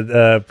dad.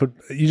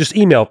 You just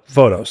email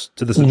photos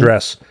to this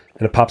address,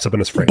 and it pops up in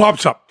his frame.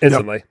 Pops up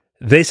instantly.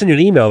 Yep. They send you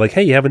an email like,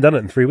 "Hey, you haven't done it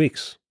in 3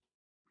 weeks.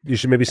 You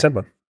should maybe send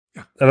one."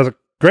 Yeah. And I was like,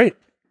 "Great.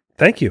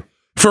 Thank you."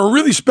 For a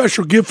really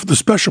special gift for the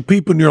special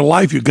people in your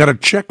life, you've got to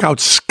check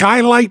out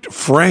Skylight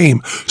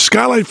Frame.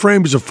 Skylight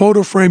Frame is a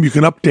photo frame you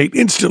can update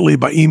instantly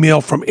by email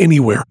from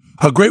anywhere.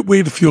 A great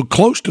way to feel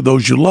close to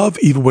those you love,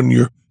 even when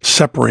you're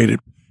separated.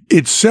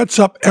 It sets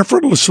up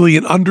effortlessly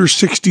in under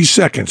 60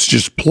 seconds.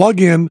 Just plug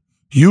in,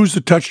 use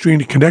the touchscreen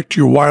to connect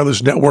to your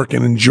wireless network,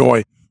 and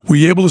enjoy. Were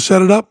you able to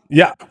set it up?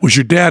 Yeah. Was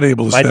your dad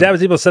able to set it up? My dad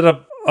was able to set it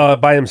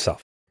up by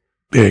himself.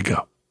 There you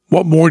go.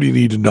 What more do you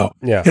need to know?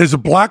 Yeah. It has a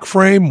black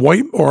frame,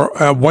 white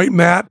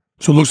matte,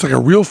 so it looks like a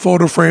real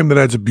photo frame that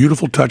adds a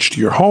beautiful touch to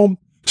your home.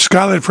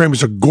 Skylight Frame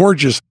is a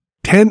gorgeous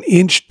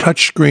 10-inch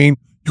touchscreen.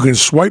 You can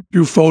swipe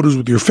through photos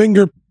with your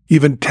finger,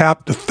 even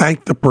tap to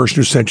thank the person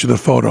who sent you the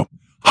photo.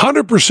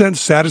 100%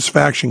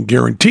 satisfaction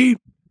guaranteed.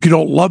 If you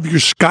don't love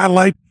your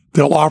Skylight,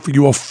 they'll offer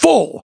you a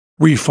full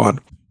refund.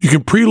 You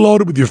can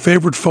preload it with your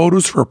favorite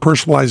photos for a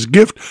personalized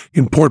gift,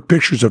 import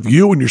pictures of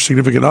you and your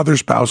significant other,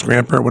 spouse,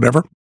 grandparent,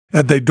 whatever,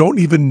 and they don't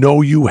even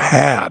know you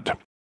had.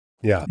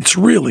 Yeah. It's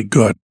really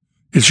good.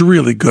 It's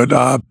really good.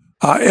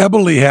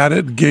 Emily had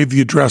it and gave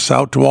the address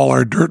out to all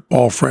our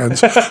dirtball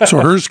friends, so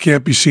hers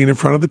can't be seen in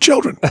front of the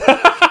children.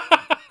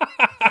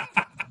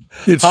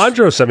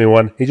 Jandro sent me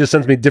one. He just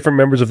sends me different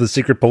members of the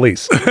secret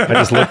police.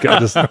 I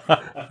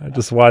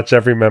just watch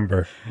every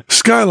member.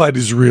 Skylight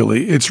is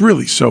it's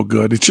really so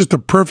good. It's just a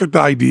perfect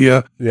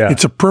idea. Yeah.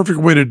 It's a perfect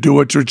way to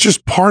do it. So it's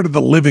just part of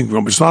the living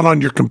room. It's not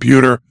on your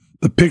computer.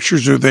 The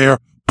pictures are there.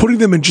 Putting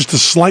them in just a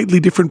slightly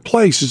different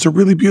place is a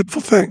really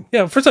beautiful thing.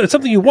 Yeah, first of all, it's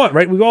something you want,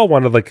 right? We all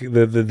wanted like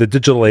the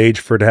digital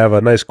age to have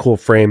a nice, cool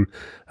frame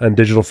and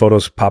digital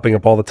photos popping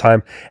up all the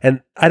time. And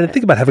I didn't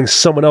think about having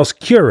someone else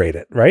curate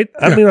it, right?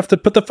 I don't even have to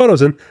put the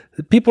photos in.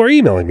 People are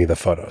emailing me the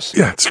photos.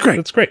 Yeah, it's great.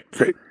 It's great.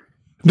 Great.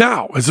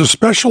 Now, as a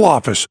special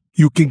office,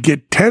 you can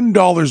get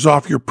 $10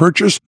 off your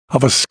purchase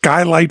of a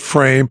Skylight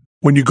Frame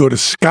when you go to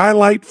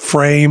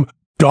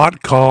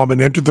skylightframe.com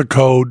and enter the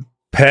code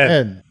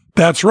PEN.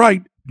 That's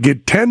right.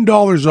 Get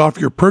 $10 off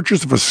your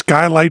purchase of a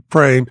Skylight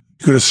Frame.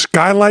 You go to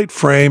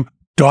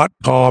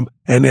skylightframe.com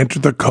and enter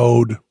the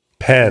code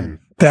PEN.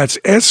 That's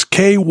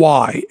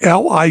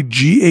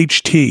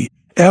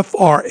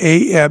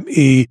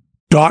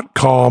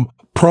SKYLIGHTFRAME.com,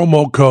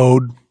 promo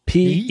code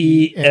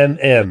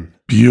PENN.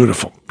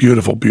 Beautiful,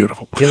 beautiful,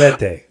 beautiful.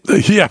 Gilete.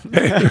 Yeah.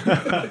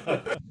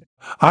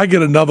 I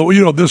get another one.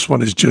 You know, this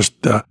one is just,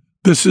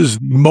 this is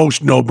the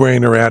most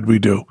no-brainer ad we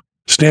do.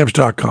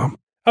 Stamps.com.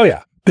 Oh,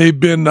 yeah. They've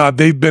been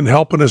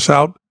helping us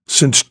out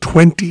since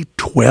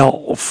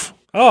 2012.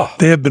 Oh.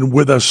 They have been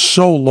with us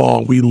so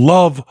long. We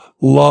love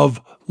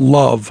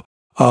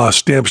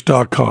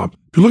Stamps.com.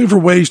 If you're looking for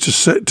ways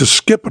to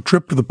skip a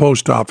trip to the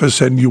post office,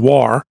 and you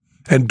are,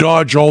 and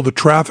dodge all the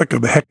traffic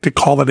of the hectic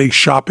holiday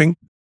shopping,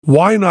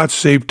 why not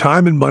save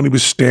time and money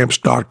with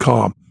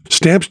Stamps.com?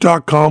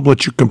 Stamps.com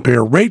lets you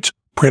compare rates,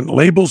 print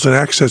labels, and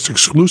access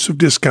exclusive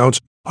discounts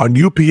on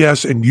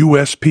UPS and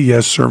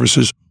USPS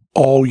services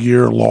all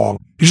year long.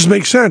 It just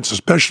makes sense,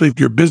 especially if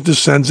your business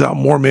sends out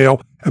more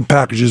mail and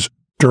packages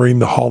during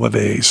the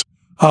holidays.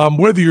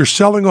 Whether you're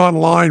selling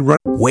online...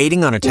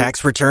 Waiting on a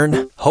tax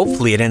return?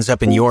 Hopefully it ends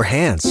up in your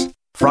hands.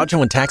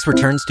 Fraudulent tax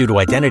returns due to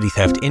identity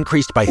theft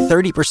increased by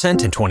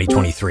 30% in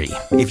 2023.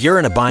 If you're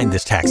in a bind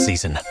this tax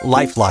season,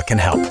 LifeLock can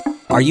help.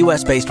 Our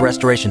U.S.-based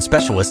restoration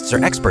specialists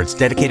are experts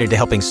dedicated to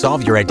helping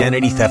solve your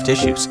identity theft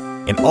issues.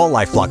 And all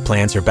LifeLock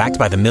plans are backed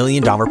by the $1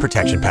 Million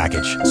Protection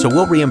Package. So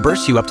we'll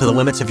reimburse you up to the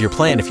limits of your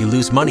plan if you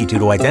lose money due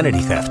to identity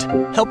theft.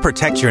 Help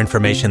protect your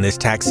information this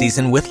tax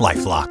season with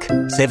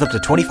LifeLock. Save up to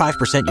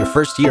 25% your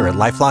first year at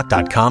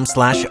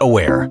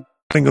LifeLock.com/aware.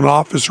 An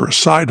office or a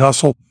side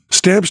hustle,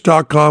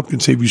 Stamps.com can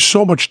save you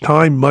so much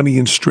time, money,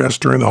 and stress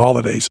during the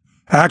holidays.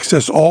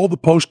 Access all the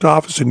post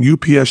office and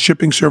UPS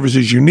shipping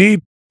services you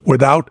need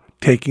without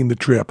taking the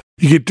trip.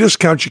 You get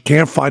discounts you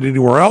can't find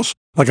anywhere else,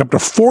 like up to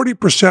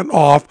 40%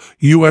 off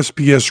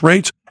USPS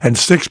rates and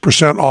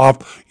 6%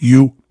 off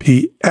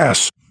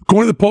UPS.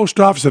 Going to the post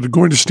office and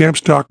going to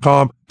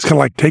Stamps.com is kind of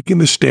like taking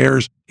the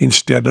stairs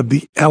instead of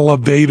the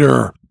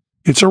elevator.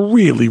 It's a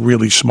really,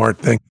 really smart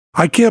thing.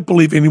 I can't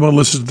believe anyone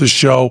listens to the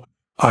show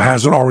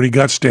hasn't already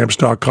got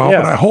Stamps.com.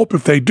 Yeah. But I hope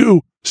if they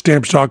do,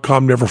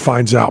 Stamps.com never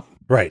finds out.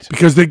 Right.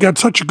 Because they got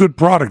such a good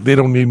product, they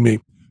don't need me.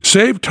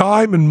 Save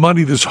time and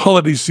money this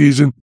holiday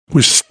season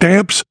with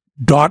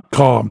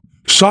Stamps.com.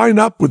 Sign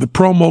up with the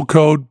promo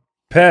code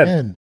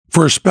Pen.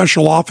 for a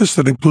special offer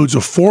that includes a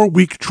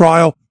 4-week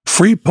trial,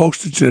 free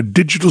postage at a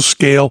digital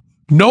scale,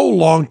 no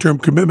long-term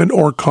commitment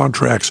or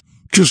contracts.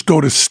 Just go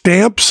to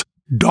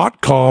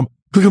Stamps.com,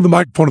 click on the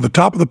microphone at the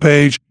top of the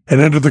page, and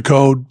enter the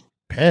code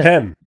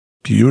Pen.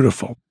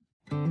 Beautiful.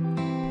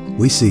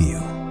 We see you.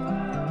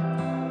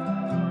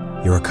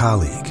 You're a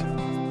colleague.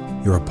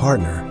 You're a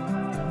partner.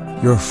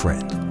 You're a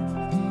friend.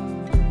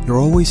 You're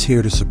always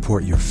here to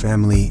support your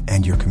family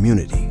and your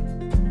community.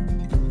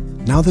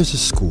 Now there's a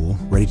school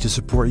ready to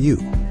support you.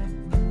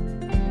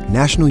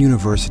 National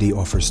University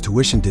offers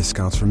tuition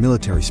discounts for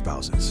military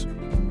spouses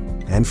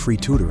and free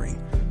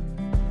tutoring,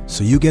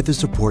 so you get the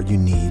support you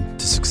need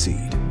to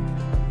succeed.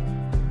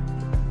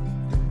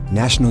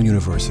 National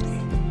University,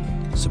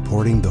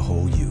 supporting the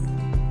whole you.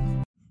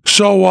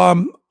 So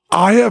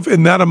I have,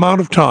 in that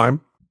amount of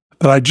time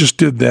that I just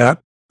did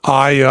that,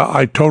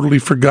 I totally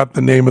forgot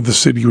the name of the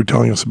city you were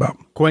telling us about.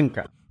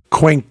 Cuenca.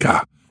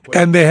 Cuenca.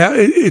 And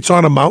it's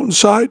on a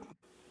mountainside?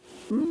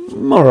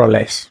 More or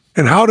less.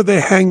 And how do they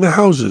hang the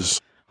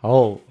houses?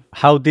 Oh,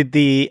 how did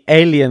the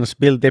aliens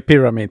build the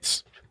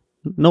pyramids?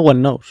 No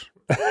one knows.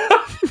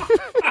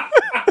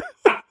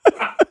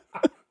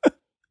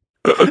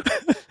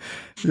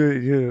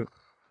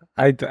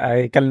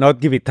 I cannot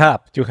give it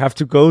up. You have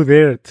to go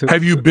there.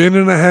 Have you been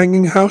in a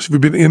hanging house? Have you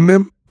been in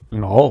them?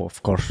 No,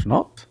 of course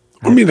not.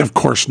 I mean, of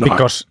course not.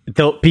 Because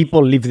the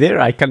people live there.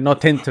 I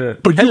cannot enter.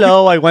 But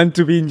hello, I want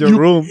to be in your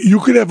room. You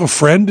could have a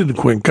friend in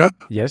Cuenca.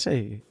 Yes.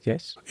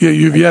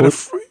 Yeah,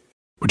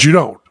 but you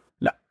don't.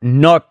 No,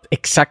 not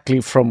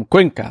exactly from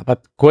Cuenca,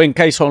 but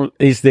Cuenca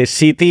is the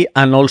city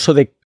and also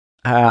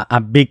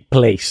a big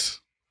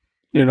place.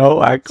 You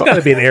know, it's got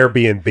to be an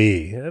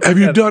Airbnb.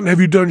 Have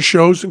you done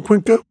shows in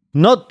Cuenca?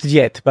 Not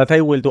yet, but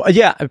I will do.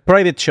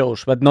 Private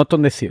shows, but not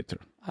on the theater.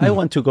 I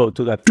want to go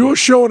to that. Do a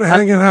show in a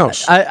hanging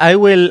house. I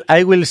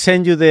will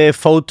send you the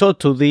photo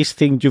to this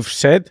thing you've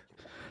said,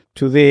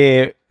 to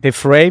the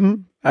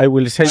frame. I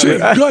will send you.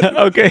 Good.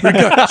 Okay.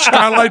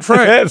 Skylight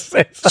frame. Yes.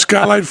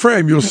 Skylight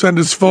frame. You'll send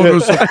us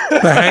photos of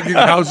the hanging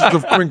houses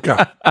of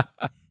Cuenca.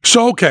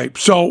 So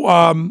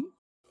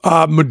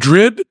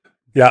Madrid,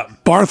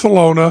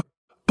 Barcelona,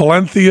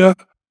 Valencia,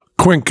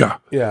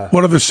 Cuenca. Yeah.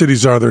 What other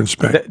cities are there in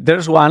Spain?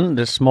 There's one,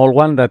 the small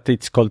one, that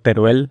it's called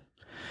Teruel.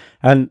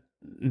 And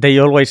they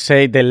always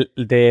say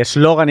the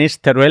slogan is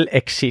Teruel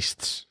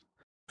exists.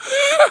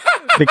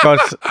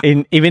 Because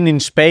even in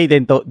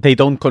Spain, they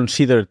don't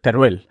consider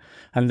Teruel.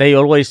 And they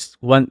always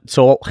want...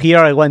 So here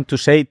I want to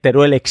say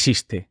Teruel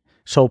existe.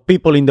 So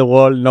people in the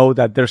world know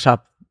that there's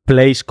a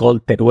place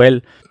called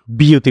Teruel,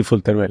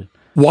 beautiful Teruel.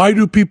 Why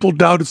do people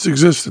doubt its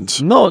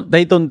existence? No,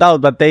 they don't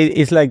doubt, but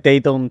it's like they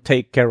don't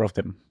take care of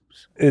them.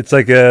 It's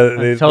like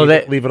they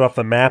leave it off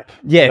the map.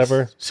 Yes.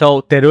 Whatever.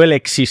 So Teruel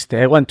existe.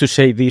 I want to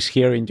say this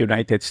here in the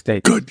United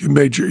States. Good. You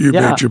made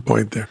your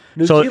point there.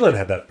 New Zealand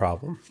had that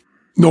problem.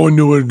 No one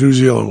knew what New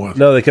Zealand was.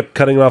 No, they kept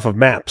cutting off of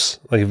maps.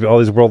 Like all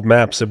these world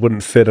maps, it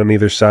wouldn't fit on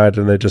either side,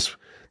 and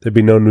there'd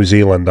be no New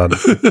Zealand on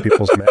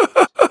people's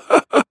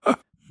maps.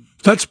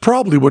 That's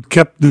probably what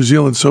kept New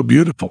Zealand so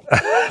beautiful.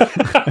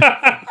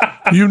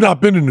 You've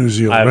not been to New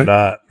Zealand, I've right?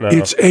 not. No.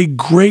 It's a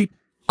great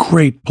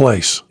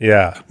place.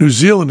 Yeah. New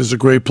Zealand is a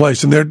great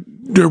place, and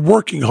they're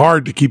working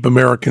hard to keep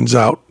Americans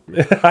out.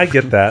 I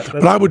get that.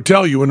 But I would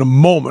tell you, in a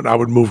moment, I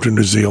would move to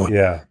New Zealand.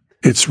 Yeah.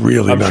 It's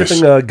really nice. I'm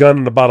shipping a gun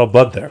and a bottle of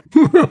blood there.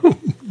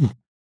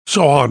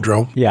 So,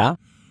 Jandro. Yeah.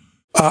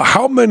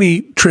 How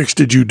many tricks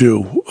did you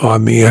do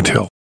on the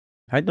anthill?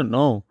 I don't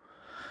know.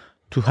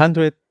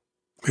 200?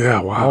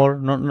 Yeah, wow. Or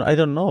no, I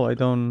don't know. I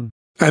don't...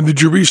 And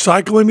did you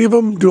recycle any of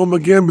them? Do them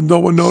again with no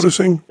one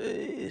noticing?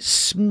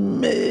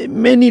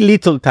 Many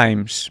little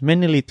times.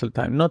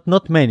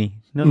 Not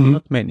many.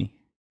 Not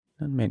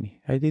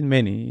many. I did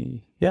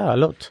many. Yeah, a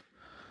lot.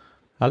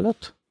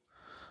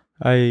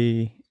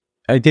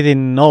 I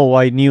didn't know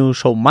I knew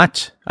so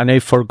much, and I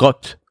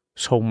forgot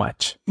so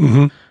much.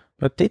 Mm-hmm.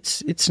 But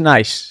it's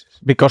nice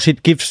because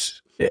it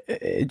keeps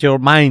your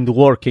mind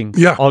working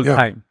all the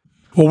time.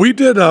 Well, we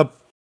did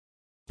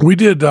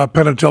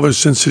Penn and Teller's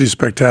Sin City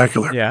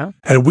Spectacular. Yeah.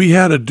 And we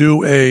had to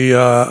do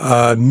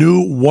a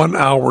new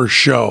 1-hour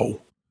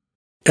show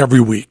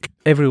every week.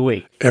 Every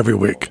week.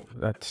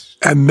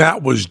 And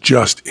that was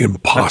just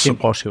impossible. That's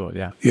impossible,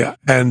 yeah. Yeah.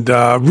 And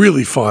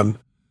really fun.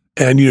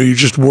 And you're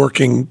just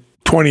working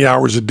 20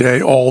 hours a day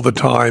all the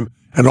time,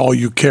 and all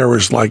you care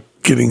is like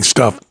getting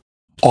stuff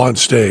on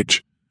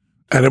stage.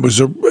 And it was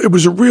a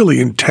really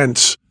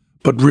intense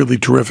but really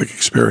terrific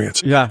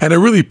experience. Yeah. And it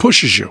really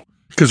pushes you,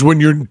 because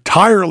when you're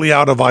entirely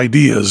out of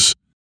ideas,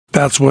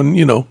 that's when,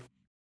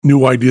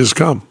 new ideas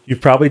come. You've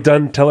probably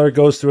done Teller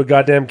Goes Through a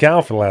Goddamn Cow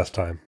for the last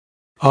time.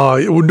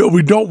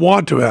 We don't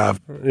want to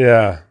have.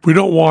 Yeah. We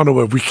don't want to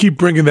have. We keep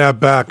bringing that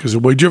back. Because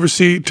did you ever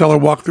see Teller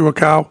walk through a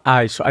cow?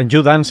 And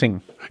you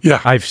dancing.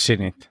 Yeah. I've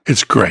seen it.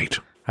 It's great.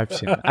 I've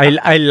seen.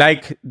 I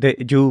like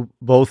you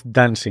both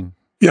dancing.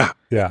 Yeah.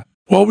 Yeah.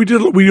 Well,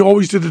 we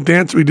always did a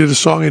dance. We did a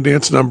song and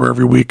dance number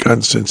every week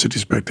on Sin City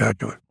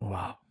Spectacular.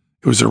 Wow.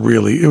 It was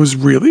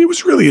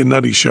really a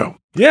nutty show.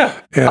 Yeah.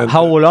 And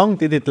How long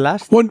did it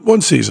last?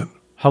 one season.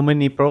 How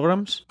many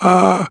programs?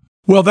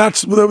 Well,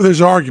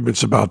 there's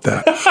arguments about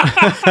that.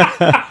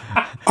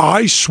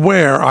 I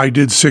swear I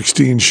did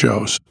 16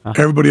 shows.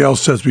 Everybody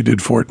else says we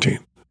did 14.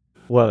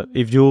 Well,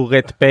 if you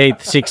get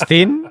paid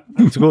 16,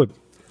 it's good.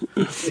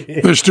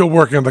 They're still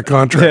working on the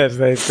contract. Yes,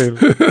 they still.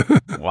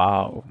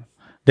 Wow.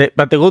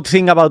 But the good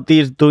thing about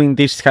doing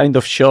this kind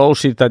of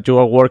shows is that you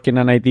are working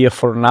an idea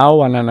for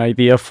now and an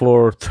idea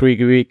for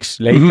 3 weeks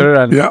later.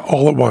 And yeah,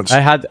 all at once.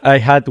 I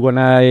had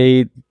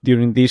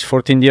during these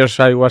 14 years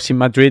I was in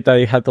Madrid,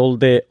 I had all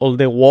the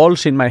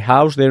walls in my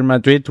house there in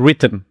Madrid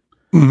written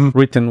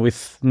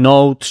with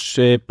notes,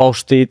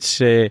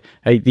 post-its,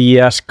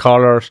 ideas,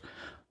 colors.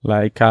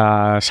 Like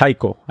a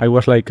psycho. I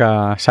was like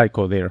a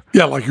psycho there.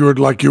 Yeah, like you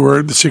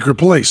were the secret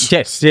police.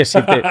 Yes.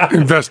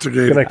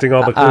 Investigating. Connecting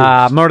all the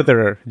clues.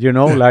 Murderer,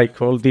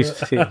 like all these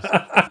things.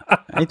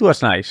 It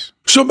was nice.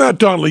 So, Matt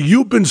Donnelly,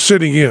 you've been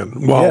sitting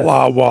in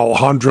while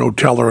Jandro,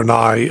 Teller, and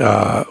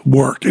I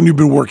work, and you've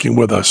been working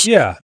with us.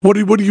 Yeah. What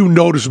do you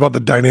notice about the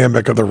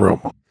dynamic of the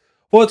room?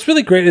 Well, it's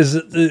really great is,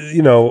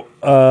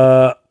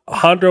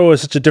 Jandro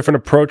has such a different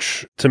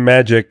approach to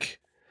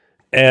magic,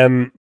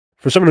 and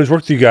for someone who's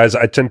worked with you guys,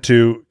 I tend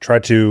to try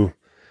to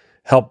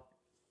help,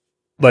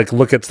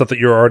 look at stuff that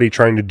you're already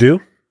trying to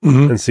do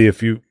and see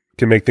if you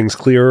can make things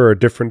clearer or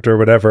different or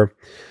whatever.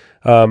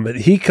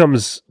 He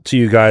comes to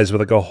you guys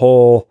with a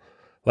whole,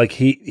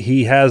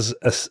 he has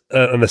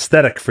an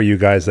aesthetic for you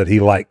guys that he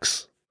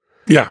likes.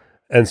 Yeah.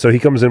 And so he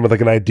comes in with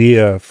an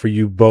idea for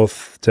you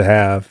both to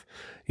have,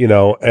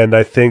 and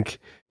I think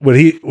what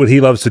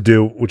he loves to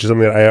do, which is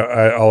something that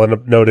I'll end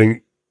up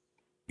noting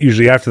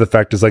usually after the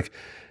fact, is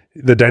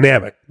the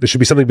dynamic. There should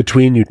be something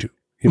between you two.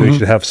 You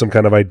should have some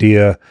kind of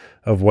idea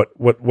of what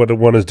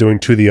one is doing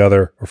to the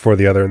other or for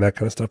the other and that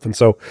kind of stuff. And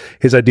so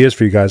his ideas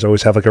for you guys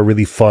always have a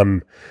really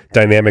fun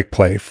dynamic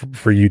play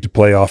for you to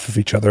play off of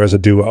each other as a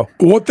duo.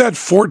 What that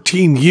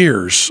 14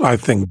 years, I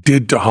think,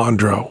 did to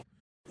Jandro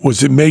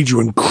was it made you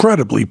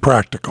incredibly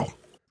practical.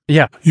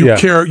 Yeah. You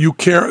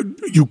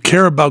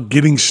care about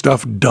getting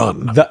stuff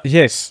done.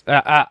 Yes.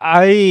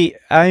 I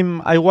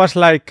was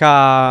like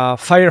a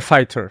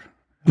firefighter.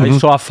 I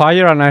saw a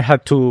fire and I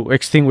had to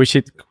extinguish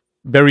it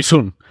very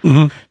soon.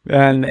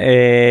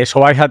 And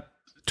so I had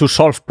to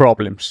solve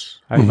problems.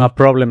 I'm a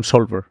problem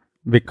solver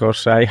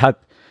because I had,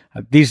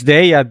 at this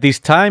day, at this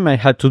time, I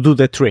had to do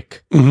the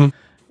trick.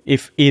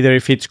 If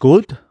it's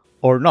good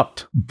or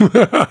not.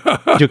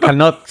 You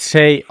cannot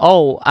say,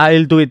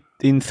 I'll do it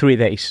in 3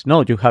 days.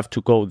 No, you have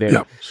to go there.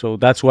 Yeah. So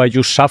that's why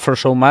you suffer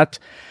so much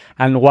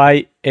and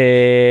why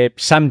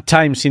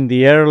sometimes in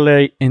the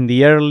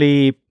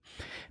early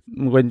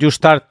when you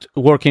start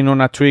working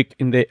on a trick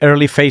in the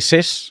early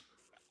phases,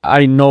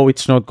 I know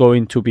it's not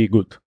going to be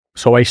good.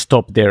 So I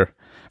stop there.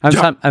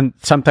 And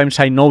sometimes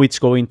I know it's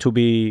going to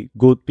be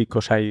good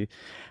because I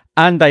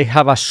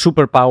have a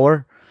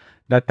superpower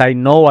that I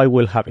know I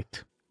will have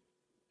it.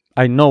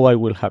 I know I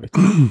will have it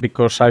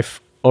because I've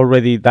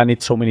already done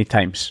it so many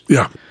times.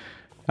 Yeah.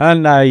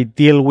 And I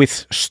deal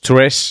with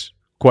stress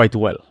quite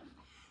well.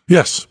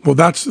 Yes, well,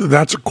 that's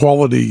a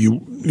quality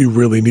you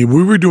really need.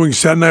 We were doing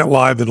Saturday Night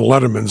Live and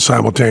Letterman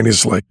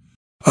simultaneously.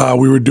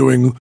 We were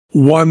doing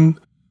one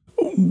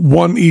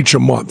each a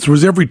month. It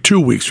was every 2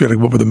 weeks we had to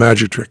come up with a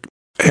magic trick,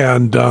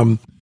 and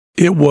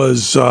it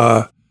was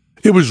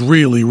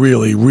really,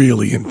 really,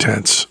 really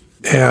intense.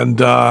 And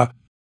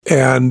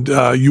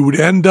you would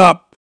end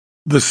up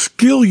the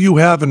skill you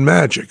have in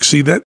magic.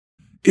 See that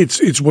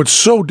it's what's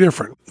so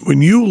different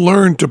when you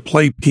learn to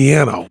play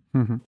piano.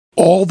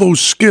 All those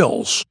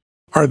skills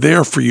are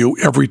there for you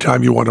every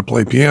time you want to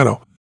play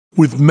piano.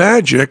 With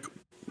magic,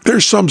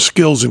 there's some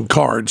skills in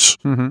cards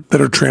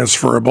that are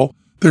transferable.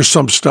 There's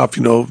some stuff,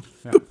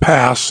 the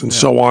pass and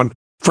so on,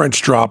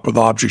 French drop with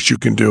objects you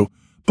can do.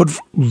 But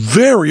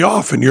very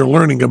often you're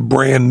learning a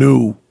brand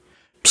new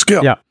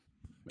skill. Yeah.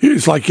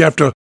 It's like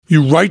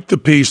you write the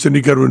piece, then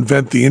you got to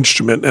invent the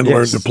instrument and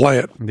learn to play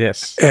it.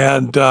 Yes.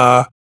 And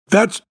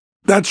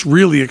that's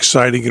really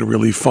exciting and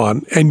really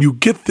fun. And you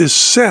get this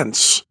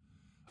sense.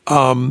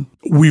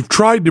 We've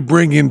tried to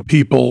bring in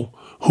people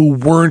who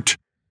weren't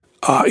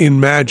in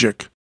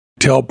magic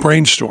to help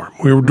brainstorm.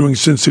 We were doing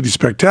Sin City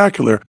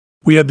Spectacular.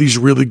 We had these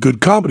really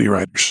good comedy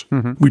writers.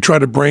 We try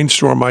to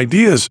brainstorm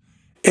ideas.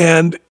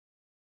 And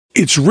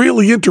it's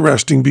really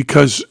interesting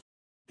because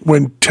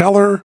when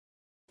Teller,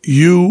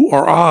 you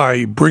or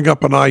I bring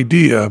up an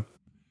idea,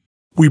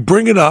 we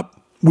bring it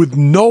up with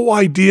no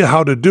idea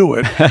how to do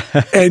it,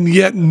 and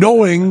yet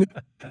knowing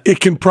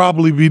it can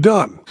probably be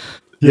done.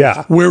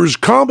 Yeah. Whereas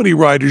comedy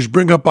writers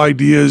bring up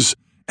ideas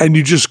and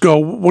you just go,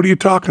 what are you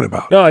talking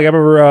about? No, I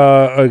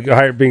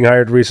remember being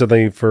hired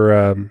recently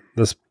for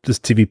this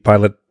TV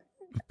pilot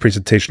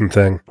presentation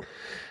thing.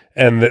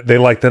 And they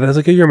liked that. I was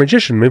like, you're a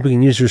magician. Maybe we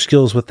can use your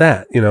skills with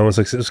that. It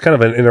was kind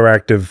of an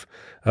interactive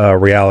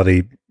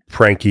reality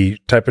pranky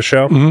type of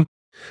show.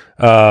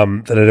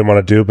 that I didn't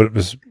want to do, but it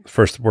was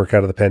first work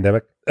out of the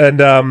pandemic. And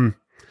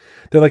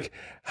they're like,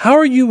 "How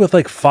are you with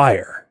like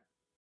fire?"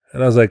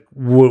 And I was like,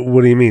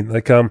 "What do you mean?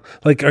 Like are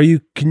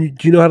you? Do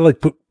you know how to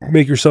like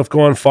make yourself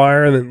go on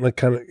fire?" And then like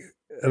kind of,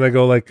 and I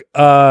go like,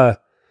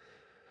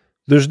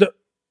 there's no.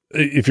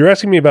 If you're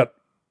asking me about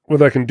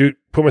whether I can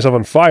put myself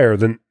on fire,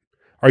 then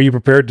are you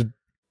prepared to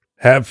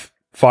have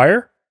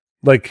fire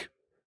like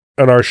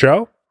on our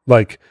show,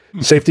 like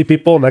safety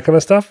people and that kind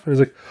of stuff? And he's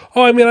like,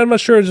 "Oh, I mean, I'm not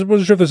sure. I just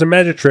wasn't sure if there's a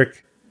magic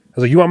trick." I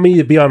was like, "You want me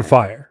to be on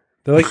fire?"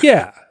 They're like,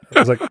 "Yeah." I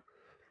was like,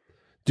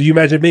 "Do you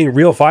imagine being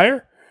real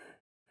fire?"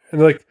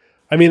 And they're like,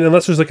 "I mean,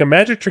 unless there's like a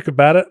magic trick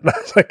about it." And I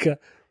was like,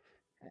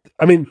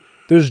 "I mean,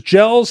 there's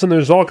gels and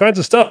there's all kinds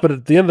of stuff, but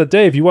at the end of the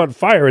day, if you want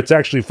fire, it's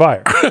actually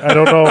fire." I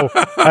don't know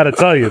how to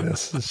tell you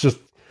this. It's just,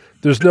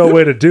 there's no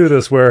way to do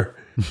this where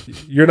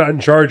you're not in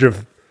charge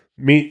of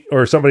meat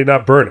or somebody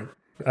not burning.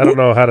 I don't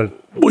know how to.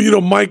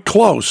 Well, Mike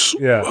Close,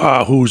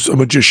 who's a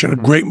magician, a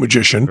great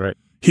magician, Right.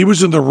 he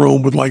was in the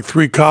room with like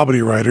 3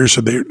 comedy writers,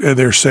 and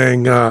they're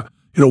saying, why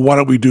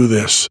don't we do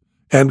this?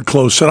 And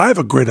Close said, "I have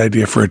a great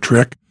idea for a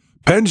trick."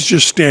 Penn's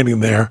just standing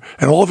there,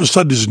 and all of a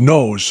sudden his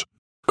nose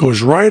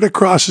goes right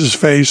across his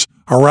face,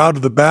 around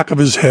to the back of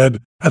his head,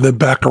 and then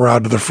back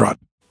around to the front.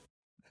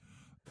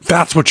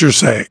 That's what you're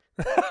saying.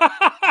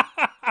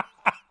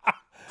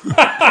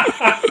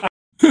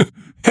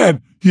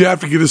 And you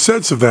have to get a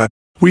sense of that.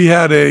 We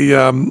had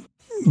a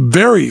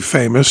very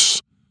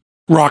famous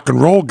rock and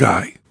roll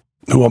guy,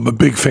 who I'm a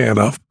big fan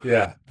of,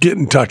 get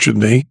in touch with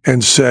me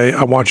and say,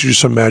 "I want you to do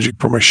some magic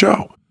for my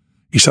show."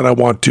 He said, "I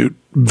want to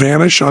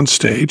vanish on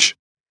stage,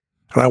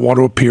 and I want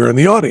to appear in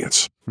the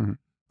audience." Mm-hmm.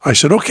 I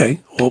said,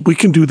 "Okay, well, we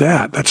can do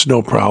that. That's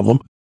no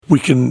problem.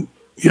 You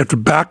have to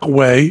back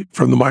away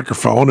from the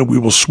microphone, and we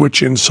will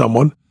switch in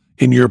someone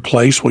in your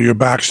place while your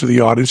back's to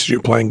the audience and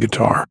you're playing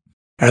guitar.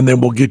 And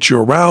then we'll get you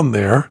around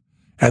there,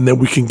 and then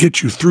we can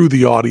get you through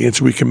the audience,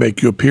 and we can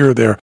make you appear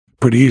there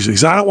pretty easily." He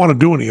said, "I don't want to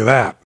do any of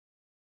that."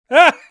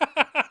 I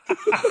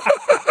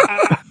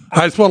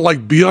just want to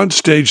like be on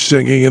stage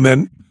singing and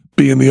then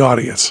be in the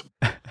audience.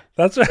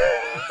 That's right.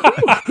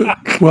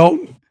 Well,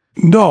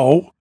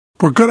 no,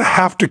 we're going to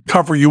have to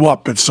cover you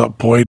up at some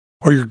point,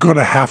 or you're going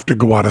to have to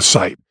go out of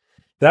sight.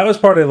 That was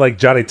part of like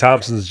Johnny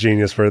Thompson's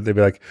genius, where they'd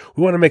be like,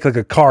 "We want to make like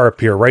a car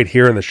appear right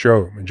here in the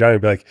showroom," and Johnny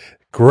would be like,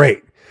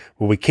 "Great.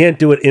 Well, we can't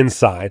do it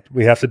inside.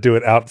 We have to do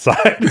it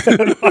outside."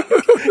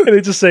 And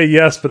he'd just say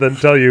yes, but then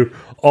tell you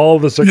all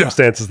the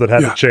circumstances that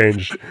had to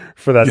change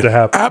for that to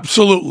happen.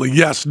 Absolutely.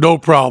 Yes, no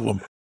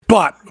problem.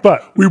 But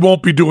we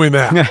won't be doing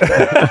that.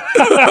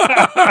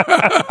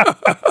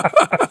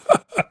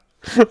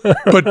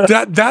 But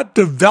that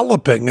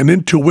developing an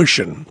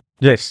intuition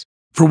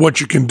for what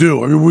you can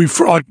do. I mean,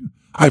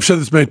 I've said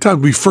this many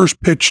times, we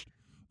first pitched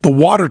the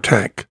water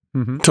tank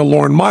to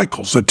Lorne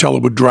Michaels that Teller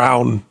would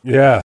drown.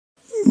 Yeah.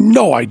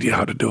 No idea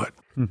how to do it.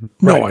 Mm-hmm.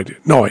 No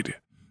idea.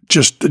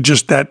 Just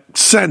that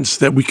sense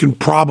that we can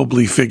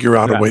probably figure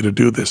out a way to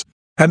do this.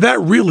 And that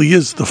really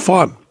is the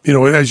fun.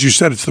 As you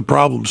said, it's the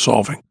problem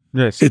solving.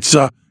 Yes. It's,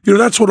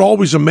 that's what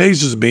always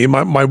amazes me.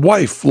 My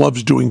wife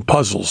loves doing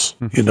puzzles,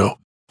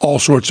 all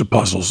sorts of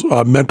puzzles,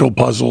 mental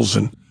puzzles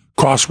and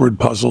crossword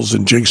puzzles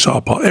and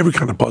jigsaw puzzles, every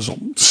kind of puzzle,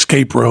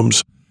 escape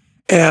rooms.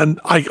 And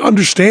I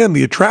understand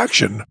the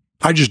attraction.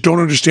 I just don't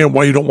understand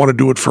why you don't want to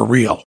do it for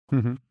real.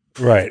 Mm-hmm.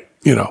 Right.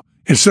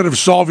 Instead of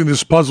solving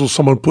this puzzle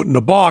someone put in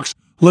a box,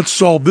 let's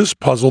solve this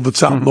puzzle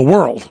that's out in the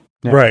world.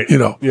 Yeah. Right.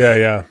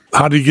 Yeah.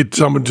 How do you get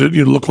someone to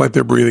look like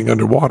they're breathing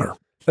underwater?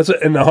 And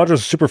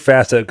Jandro's super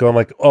fast at going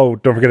like, "Oh,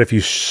 don't forget, if you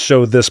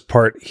show this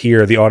part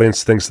here, the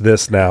audience thinks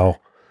this now."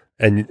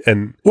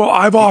 And well,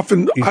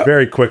 he's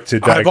very quick to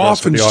diagnose. I've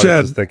often what the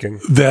said is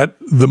thinking. That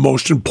the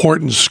most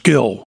important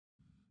skill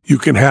you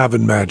can have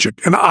in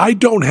magic, and I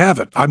don't have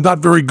it. I'm not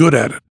very good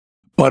at it.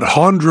 But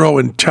Jandro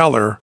and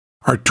Teller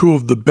are 2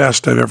 of the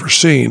best I've ever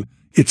seen.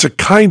 It's a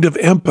kind of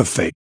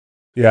empathy.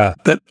 Yeah.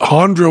 That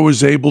Jandro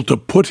is able to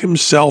put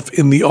himself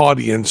in the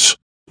audience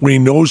when he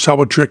knows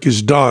how a trick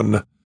is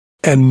done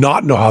and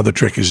not know how the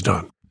trick is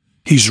done.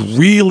 He's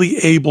really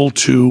able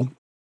to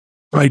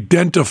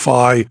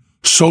identify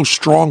so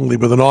strongly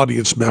with an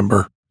audience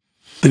member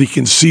that he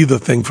can see the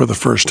thing for the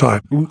first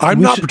time.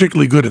 I'm not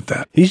particularly good at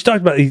that. He's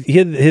talked about,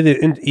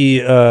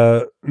 he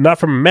not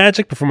from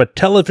magic, but from a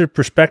television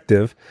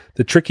perspective,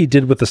 the trick he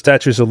did with the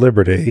Statues of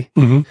Liberty.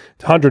 Mm-hmm.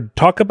 Jandro,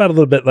 talk about a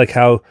little bit like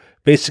how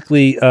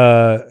basically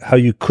how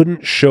you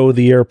couldn't show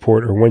the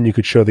airport or when you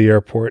could show the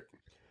airport.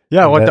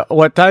 Yeah,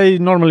 what I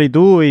normally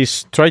do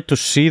is try to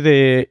see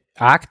the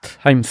act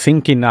I'm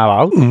thinking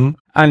about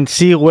and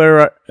see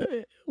where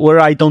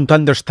I don't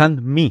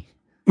understand me.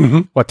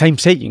 Mm-hmm. What I'm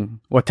saying,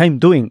 what I'm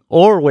doing,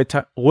 or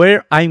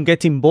where I'm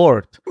getting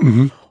bored,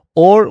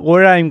 or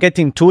where I'm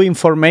getting 2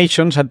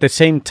 informations at the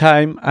same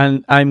time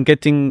and I'm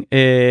getting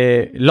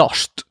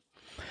lost.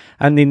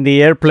 And in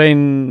the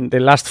airplane, the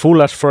last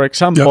Fullers, for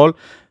example,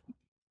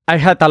 I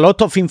had a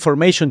lot of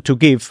information to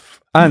give,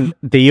 and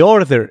the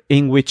order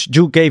in which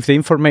you gave the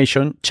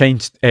information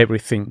changed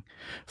everything.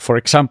 For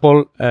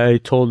example, I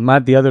told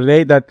Matt the other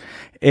day that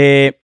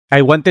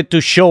I wanted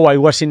to show I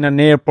was in an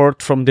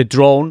airport from the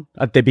drone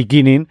at the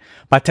beginning,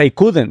 but I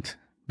couldn't,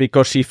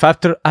 because if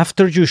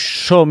after you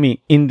show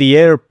me in the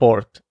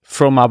airport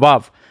from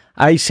above,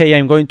 I say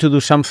I'm going to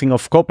do something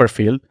of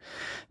Copperfield,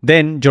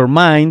 then your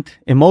mind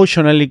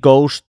emotionally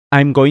goes,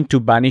 I'm going to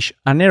banish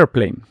an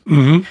airplane.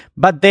 Mm-hmm.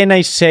 But then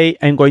I say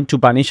I'm going to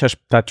banish a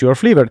Statue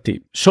of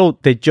Liberty. So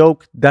the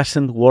joke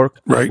doesn't work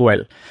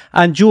well.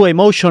 And you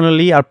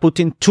emotionally are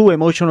putting two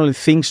emotional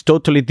things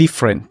totally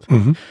different.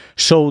 Mm-hmm.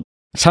 So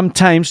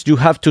sometimes you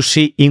have to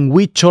see in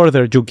which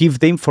order you give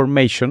the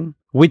information,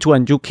 which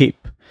one you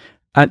keep,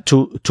 and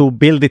to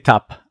build it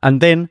up.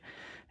 And then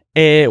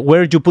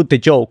where you put the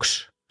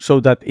jokes so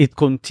that it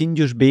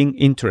continues being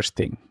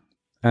interesting.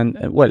 And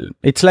well,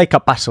 it's like a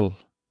puzzle.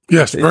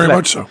 Yes, very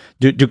much so.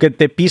 You get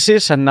the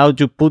pieces and now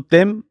you put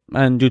them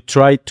and you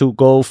try to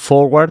go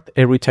forward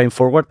every time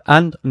forward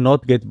and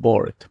not get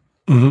bored.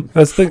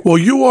 Mm-hmm. Well,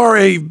 you are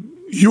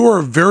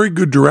a very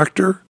good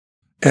director,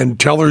 and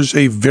Teller's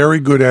a very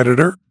good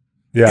editor.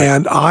 Yeah.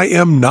 And I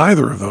am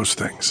neither of those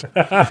things.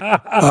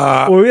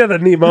 Well, we had a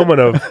neat moment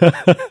of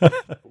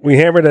we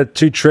hammered at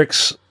 2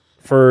 tricks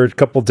for a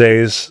couple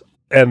days,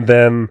 and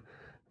then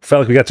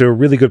felt like we got to a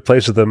really good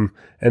place with them,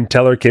 and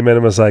Teller came in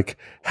and was like,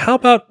 how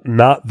about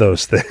not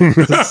those things?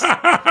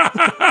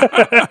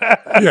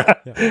 Yeah.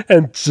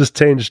 And just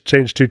change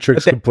 2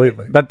 tricks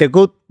completely. But the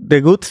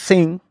good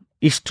thing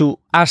is to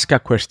ask a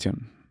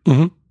question.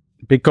 Mm-hmm.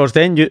 Because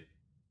then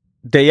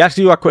they ask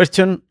you a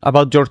question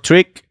about your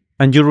trick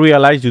and you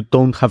realize you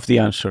don't have the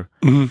answer.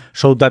 Mm-hmm.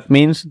 So that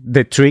means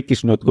the trick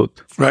is not good.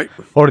 Right.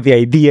 Or the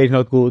idea is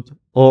not good,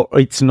 or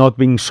it's not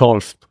being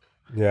solved.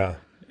 Yeah.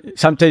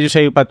 Sometimes you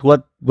say, but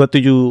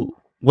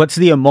what's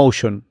the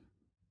emotion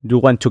you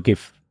want to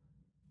give?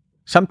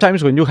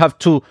 Sometimes when you have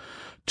two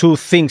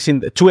things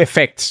two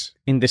effects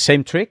in the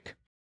same trick,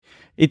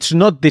 it's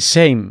not the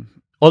same.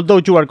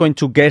 Although you are going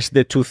to guess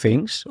the 2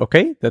 things,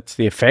 okay? That's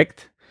the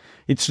effect.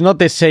 It's not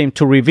the same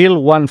to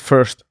reveal one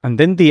first and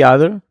then the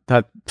other,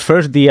 that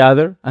first the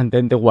other and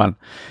then the one.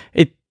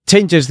 It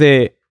changes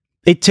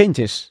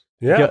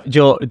Yeah.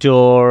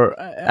 your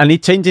and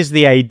it changes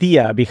the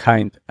idea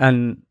behind.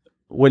 And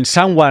when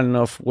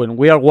when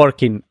we are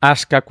working,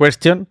 ask a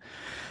question,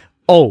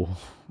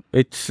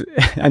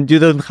 and you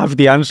don't have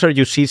the answer,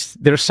 you see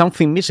there's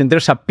something missing.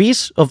 There's a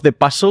piece of the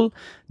puzzle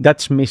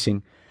that's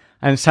missing.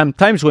 And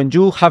sometimes when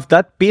you have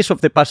that piece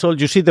of the puzzle,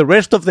 you see the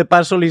rest of the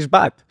puzzle is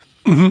bad.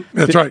 Mm-hmm.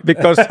 That's right.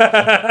 Because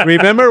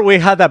remember, we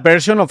had a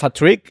version of a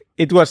trick.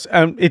 It was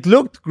it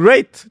looked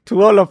great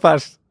to all of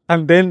us.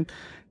 And then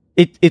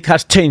it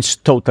has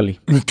changed totally.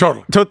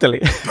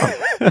 Totally.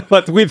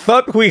 But we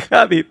thought we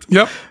had it.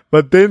 Yep.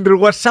 But then there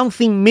was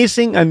something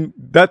missing, and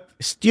that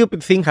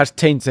stupid thing has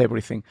changed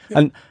everything. Yep.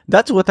 And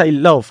that's what I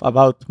love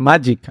about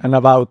magic and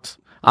about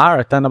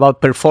art and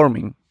about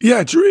performing.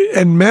 Yeah,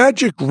 and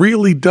magic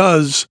really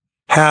does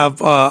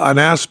have an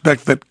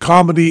aspect that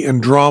comedy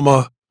and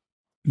drama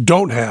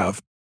don't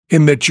have,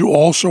 in that you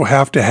also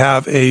have to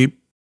have a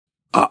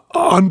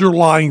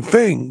underlying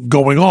thing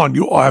going on.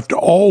 You have to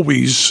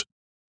always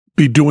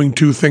be doing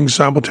 2 things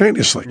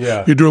simultaneously.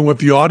 Yeah. You're doing what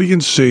the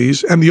audience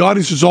sees, and the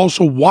audience is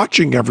also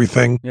watching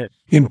everything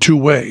in 2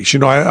 ways. You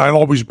know, I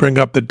always bring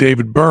up that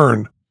David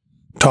Byrne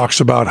talks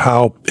about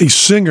how a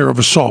singer of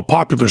a song,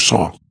 popular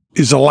song,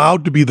 is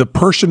allowed to be the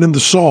person in the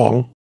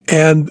song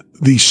and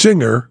the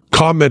singer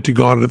commenting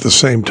on it at the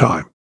same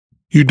time.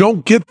 You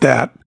don't get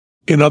that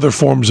in other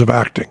forms of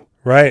acting.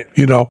 Right.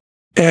 You know,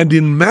 and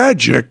in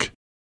magic,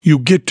 you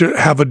get to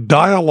have a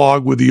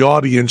dialogue with the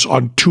audience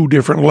on 2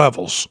 different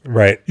levels.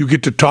 Right. You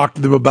get to talk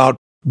to them about,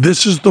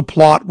 this is the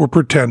plot we're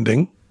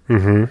pretending,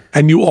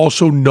 and you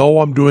also know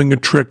I'm doing a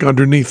trick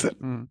underneath it.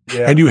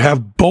 Yeah. And you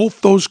have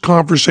both those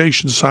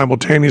conversations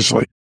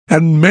simultaneously.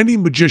 And many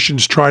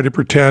magicians try to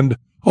pretend,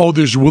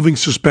 there's willing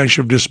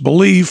suspension of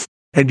disbelief,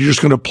 and you're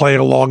just going to play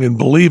along and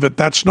believe it.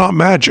 That's not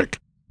magic.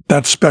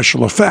 That's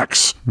special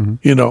effects,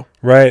 you know.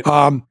 Right.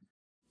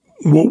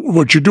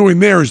 What you're doing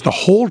there is the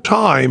whole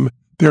time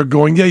they're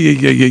going,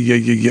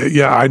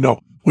 yeah, I know.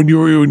 When you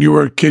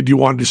were a kid, you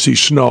wanted to see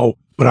snow,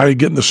 but how are you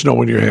getting the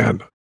snow in your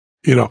hand?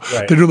 You know,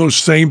 They're doing those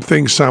same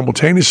things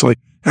simultaneously.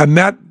 And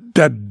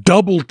that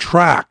double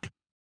track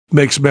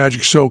makes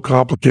magic so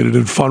complicated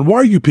and fun. Why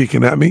are you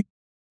peeking at me?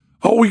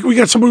 Oh, we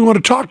got somebody we want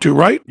to talk to,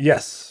 right?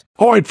 Yes.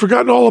 Oh, I'd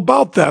forgotten all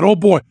about that. Oh,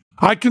 boy.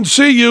 I can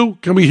see you.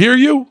 Can we hear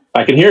you?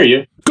 I can hear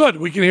you. Good.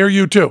 We can hear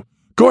you, too.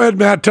 Go ahead,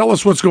 Matt. Tell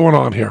us what's going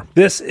on here.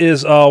 This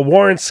is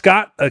Warren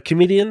Scott, a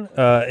comedian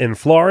in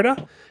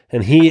Florida,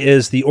 and he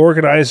is the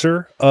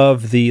organizer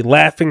of the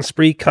Laughing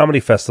Spree Comedy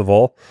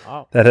Festival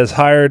that has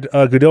hired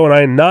Godot and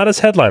I not as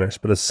headliners,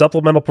 but as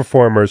supplemental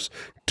performers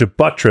to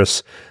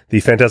buttress the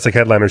fantastic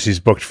headliners he's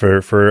booked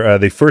for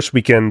the first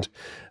weekend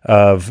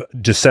of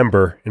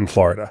December in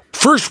Florida.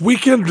 First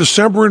weekend of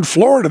December in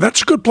Florida.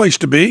 That's a good place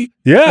to be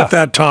at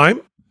that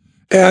time.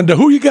 And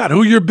who you got?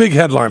 Who are your big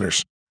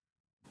headliners?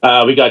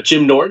 We got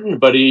Jim Norton, a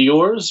buddy of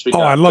yours. We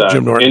got, I love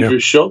Jim Norton. Andrew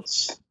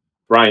Schultz,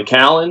 Brian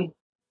Callen,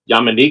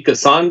 Yamanika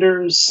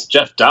Saunders,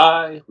 Jeff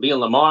Dye, Leon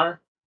Lamar.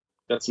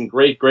 Got some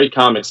great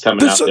comics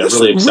coming out there. This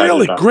Really is excited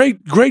really about.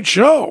 great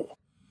show.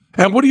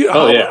 And what do you?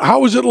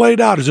 How is it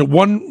laid out? Is it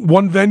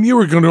one venue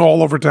or going to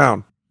all over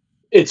town?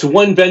 It's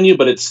one venue,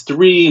 but it's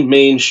 3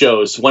 main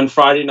shows: one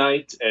Friday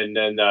night and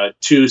then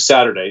 2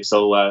 Saturday.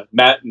 So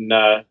Matt and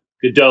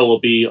Godot will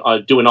be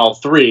doing all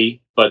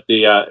 3, but then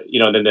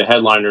the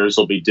headliners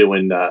will be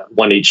doing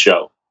one each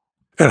show.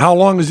 And how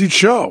long is each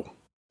show?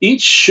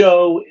 Each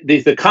show,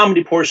 the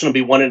comedy portion will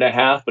be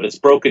 1.5, but it's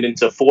broken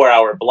into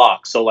 4-hour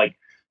blocks. So like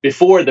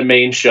before the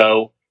main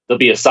show, there'll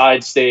be a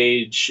side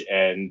stage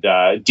and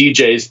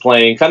DJs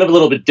playing, kind of a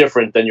little bit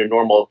different than your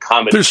normal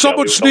comedy. There's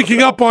someone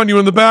sneaking up on you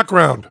in the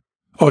background.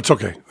 Oh, it's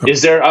okay.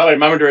 Is there? Oh,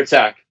 I'm under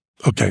attack.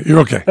 Okay, you're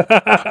okay.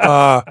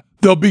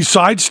 There'll be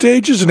side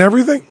stages and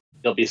everything?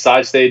 There'll be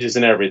side stages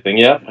and everything,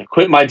 yeah. I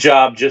quit my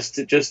job just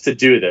to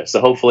do this, so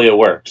hopefully it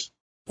works.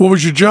 What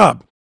was your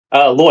job?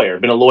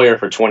 Lawyer. Been a lawyer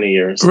for 20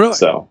 years. Really?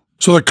 So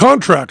the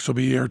contracts will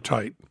be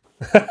airtight.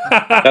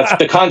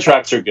 The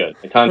contracts are good.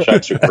 The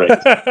contracts are great.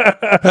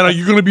 And are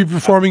you going to be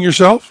performing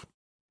yourself?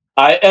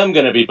 I am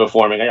going to be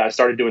performing. I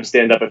started doing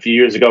stand-up a few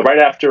years ago. Right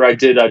after I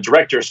did a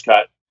director's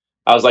cut,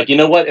 I was like, you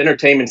know what?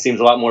 Entertainment seems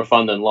a lot more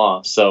fun than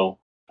law. So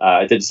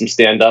I did some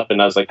stand-up,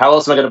 and I was like, how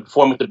else am I going to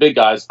perform with the big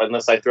guys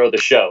unless I throw the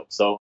show?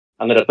 So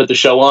I'm going to put the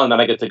show on, then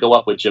I get to go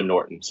up with Jim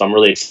Norton. So I'm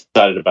really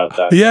excited about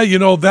that. Yeah,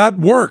 that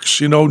works.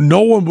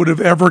 No one would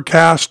have ever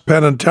cast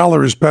Penn and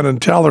Teller as Penn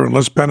and Teller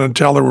unless Penn and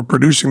Teller were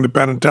producing the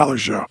Penn and Teller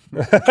show.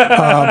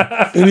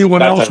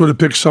 Anyone else would have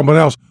picked someone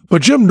else.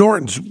 But Jim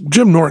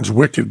Norton's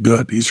wicked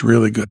good. He's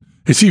really good.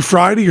 Is he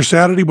Friday or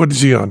Saturday? What is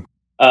he on?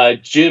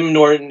 Jim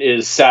Norton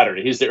is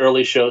Saturday. He's the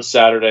early show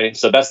Saturday.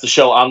 So that's the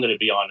show I'm going to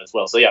be on as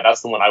well. So yeah, that's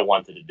the one I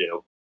wanted to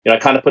do. I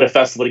kind of put a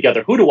festival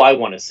together. Who do I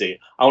want to see?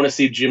 I want to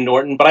see Jim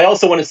Norton, but I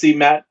also want to see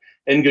Matt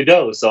and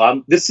Godot.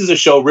 So this is a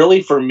show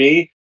really for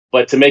me,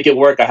 but to make it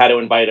work, I had to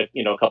invite a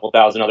couple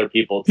thousand other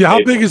people. Yeah,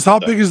 how big is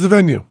the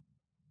venue?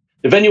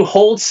 The venue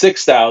holds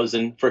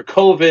 6,000. For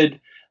COVID,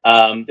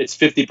 it's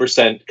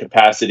 50%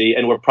 capacity,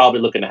 and we're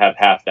probably looking to have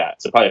half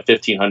that. So probably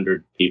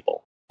 1,500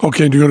 people.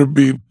 Okay, and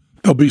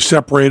they'll be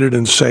separated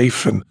and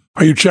safe. And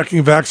are you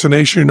checking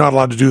vaccination? You're not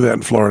allowed to do that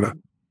in Florida.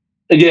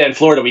 Yeah, in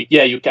Florida,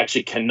 you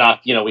actually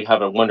cannot. We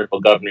have a wonderful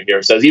governor here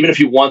who says even if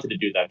you wanted to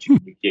do that, you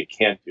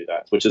can't do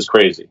that, which is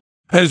crazy.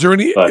 Is there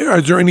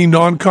any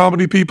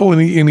non-comedy people,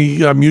 any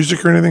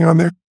music or anything on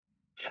there?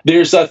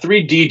 There's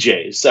 3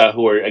 DJs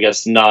who are, I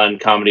guess,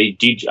 non-comedy.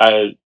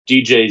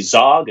 DJ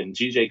Zog and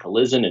DJ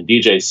Collision and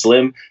DJ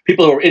Slim.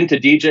 People who are into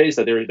DJs,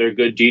 that they're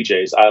good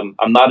DJs.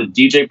 I'm not a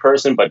DJ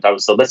person, but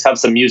so let's have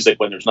some music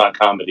when there's not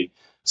comedy.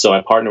 So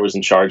my partner was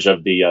in charge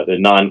of the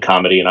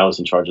non-comedy, and I was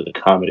in charge of the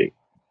comedy.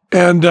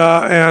 And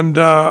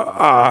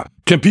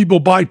can people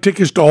buy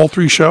tickets to all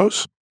 3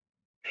 shows?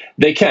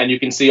 They can. You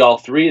can see all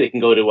 3. They can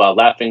go to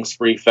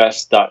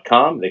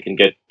laughingspreefest.com. They can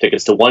get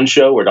tickets to one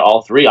show or to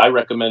all 3. I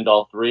recommend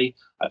all 3.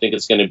 I think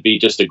it's going to be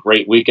just a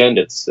great weekend.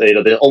 It's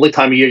the only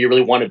time of year you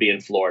really want to be in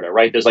Florida,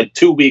 right? There's like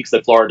 2 weeks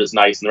that Florida's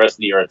nice, and the rest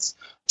of the year it's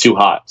too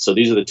hot. So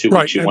these are the 2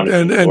 weeks you want to be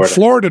in Florida. And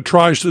Florida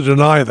tries to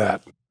deny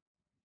that.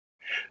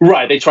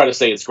 Right. They try to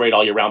say it's great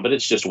all year round, but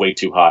it's just way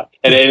too hot.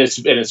 And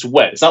it's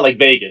wet. It's not like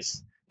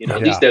Vegas.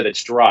 At least there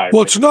that's dry.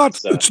 Well, right?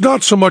 It's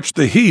not so much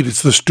the heat;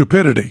 it's the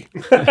stupidity.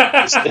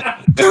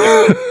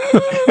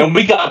 And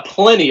we got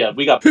plenty of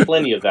that.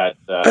 Plenty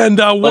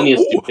of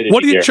stupidity.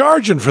 What are you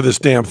charging for this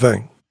damn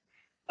thing?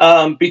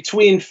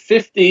 Between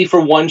 $50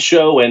 for one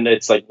show, and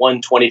it's like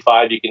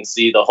 $125. You can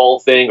see the whole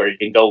thing, or you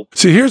can go.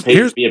 See, here's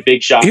be a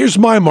big shot. Here's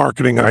my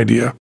marketing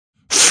idea: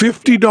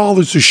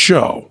 $50 a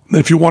show.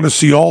 If you want to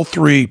see all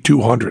 3,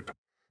 $200.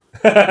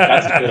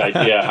 That's a good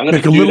idea. I'm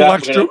going to make a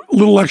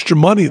little extra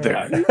money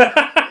there.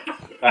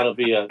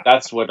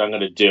 That's what I'm going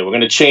to do. We're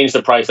going to change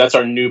the price. That's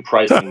our new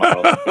pricing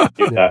model.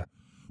 Do that.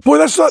 Boy,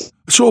 that's not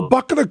so.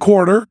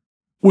 $1.25,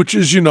 which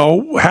is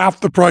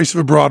half the price of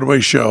a Broadway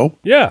show.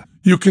 Yeah,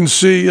 you can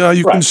see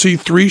can see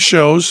 3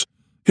 shows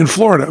in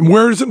Florida. And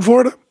where is it in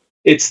Florida?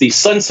 It's the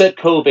Sunset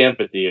Cove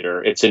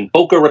Amphitheater. It's in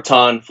Boca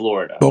Raton,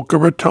 Florida. Boca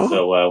Raton.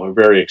 So we're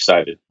very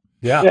excited.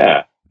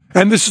 Yeah.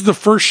 And this is the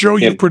first show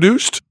you've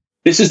produced?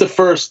 This is the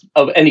first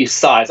of any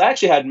size. I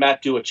actually had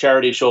Matt do a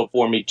charity show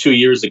for me 2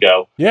 years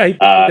ago. Yeah,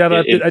 I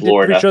did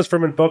 3 shows for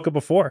him in Boca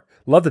before.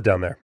 Loved it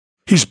down there.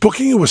 He's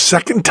booking you a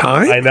second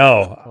time? I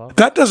know.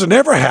 That doesn't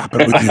ever happen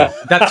with you.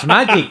 That's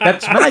magic.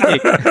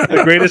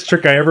 The greatest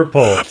trick I ever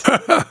pulled.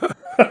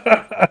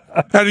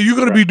 And are you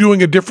going to be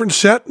doing a different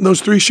set in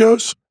those 3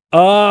 shows?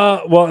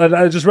 Well, and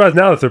I just realized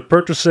now that they're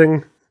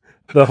purchasing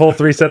the whole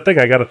 3-set thing,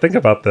 I got to think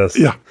about this.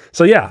 Yeah.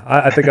 So yeah,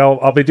 I think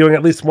I'll be doing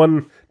at least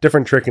one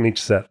different trick in each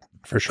set.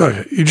 For sure.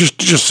 Okay. You're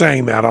just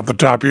saying that off the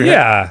top of your head.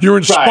 Yeah. You're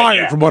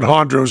inspired from what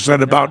Jandro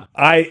said about...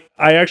 I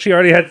actually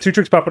already had 2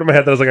 tricks popping in my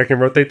head that I was like, I can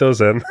rotate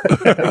those in.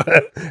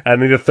 I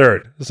need a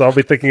third. So I'll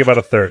be thinking about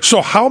a third.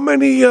 So how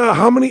many,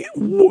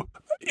 in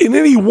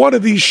any one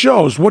of these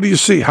shows, what do you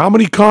see? How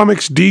many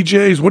comics,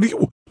 DJs,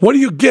 what do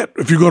you get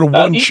if you go to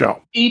one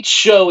show? Each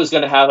show is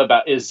going to have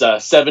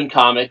 7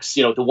 comics,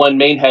 the one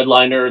main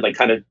headliner, like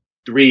kind of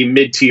 3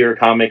 mid-tier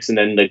comics, and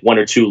then like 1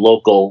 or 2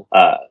 local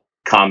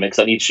comics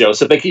on each show.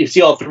 So if you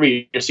see all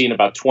three, you're seeing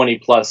about 20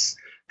 plus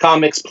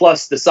comics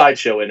plus the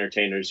sideshow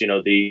entertainers.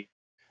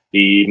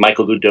 The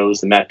Michael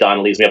Goudeau's, the Matt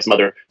Donnellys. We have some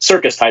other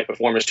circus type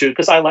performers too,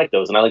 because I like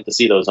those and I like to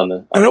see those on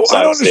the. I don't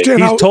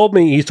understand. He's told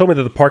me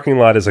that the parking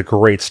lot is a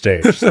great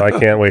stage, so I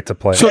can't wait to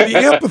play. So the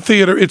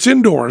amphitheater, it's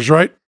indoors,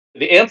 right?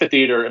 The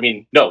amphitheater. I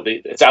mean, no,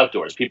 it's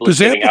outdoors. People. Does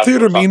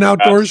amphitheater mean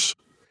outdoors?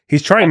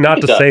 He's trying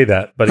not to say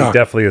that, but he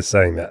definitely is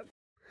saying that.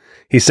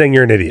 He's saying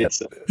you're an idiot.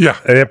 Yeah,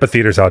 an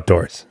amphitheater's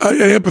outdoors.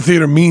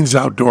 Amphitheater means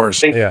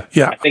outdoors. I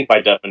think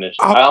by definition.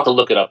 I'll have to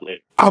look it up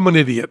later. I'm an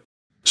idiot.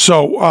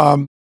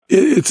 So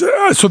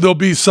so there'll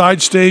be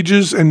side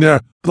stages and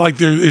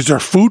is there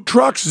food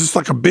trucks? Is this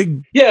like a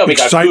big we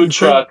got food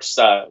trucks.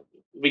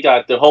 We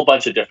got the whole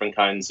bunch of different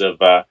kinds of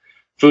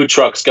food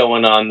trucks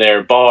going on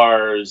there,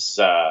 bars,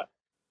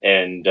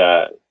 and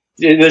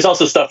there's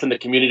also stuff in the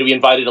community. We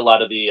invited a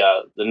lot of the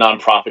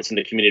nonprofits in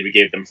the community. We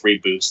gave them free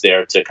booths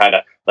there to kind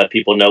of let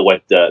people know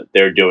what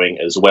they're doing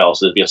as well.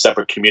 So there'll be a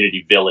separate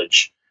community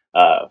village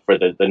for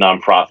the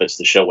nonprofits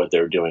to show what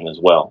they're doing as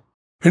well.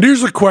 And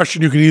here's a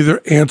question you can either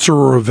answer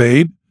or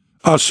evade.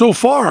 So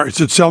far, is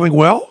it selling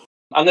well?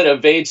 I'm going to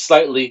evade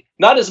slightly,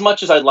 not as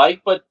much as I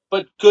like, but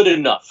good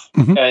enough.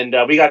 Mm-hmm. And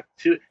we got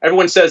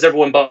everyone says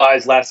everyone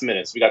buys last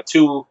minute. So we got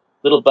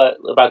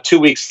about 2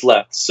 weeks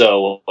left.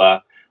 So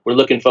we're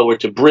looking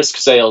forward to brisk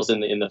sales in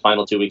the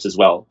final 2 weeks as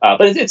well.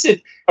 But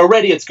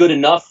it's good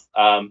enough.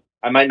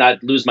 I might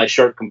not lose my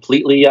shirt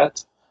completely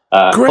yet.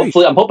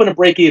 Hopefully, I'm hoping to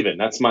break even.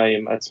 That's my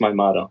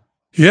motto.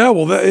 Yeah,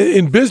 well,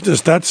 in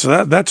business, that's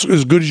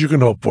as good as you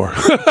can hope for.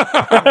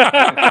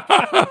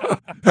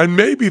 And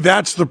maybe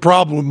that's the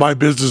problem with my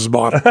business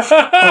model.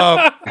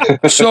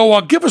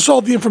 So give us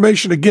all the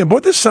information again. Boy,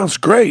 this sounds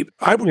great.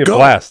 I would go.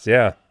 Blast,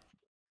 yeah.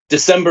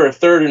 December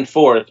 3rd and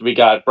 4th, we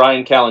got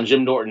Brian Callen,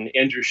 Jim Norton,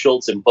 Andrew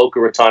Schultz in Boca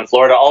Raton,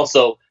 Florida.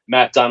 Also,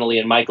 Matt Donnelly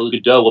and Michael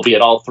Goudeau will be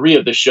at all three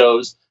of the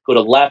shows. Go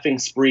to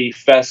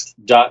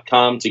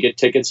LaughingSpreeFest.com to get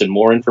tickets and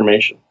more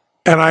information.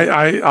 And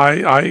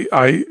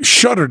I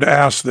shudder to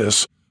ask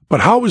this, but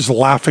how is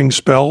laughing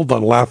spelled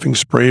on Laughing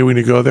Spree when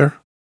you go there?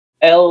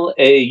 Laughin'.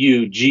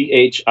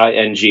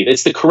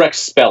 It's the correct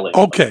spelling.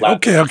 Okay.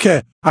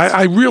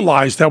 I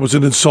realized that was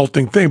an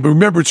insulting thing, but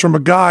remember, it's from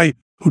a guy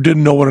who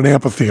didn't know what an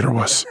amphitheater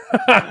was.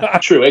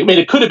 True. I mean,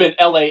 it could have been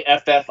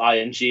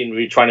Laffing, and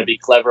we were trying to be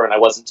clever, and I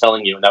wasn't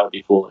telling you, and that would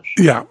be foolish.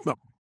 Yeah.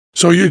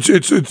 So it's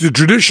the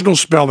traditional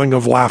spelling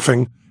of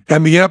laughing,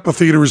 and the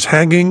amphitheater is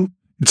hanging.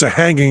 It's a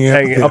hanging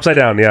amphitheater. Upside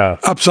down, yeah.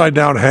 Upside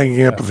down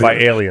hanging amphitheater. By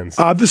aliens.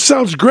 This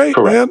sounds great,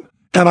 man.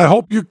 And I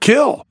hope you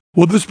kill.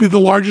 Will this be the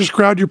largest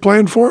crowd you're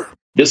playing for?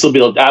 This will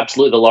be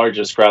absolutely the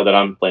largest crowd that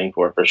I'm playing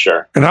for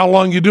sure. And how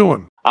long you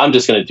doing? I'm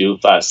just going to do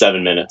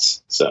 7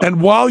 minutes. So.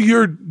 And while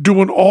you're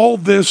doing all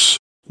this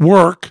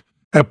work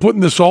and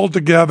putting this all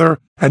together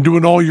and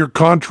doing all your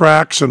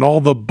contracts and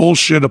all the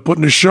bullshit of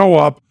putting the show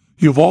up,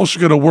 you've also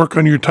got to work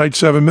on your tight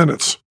 7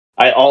 minutes.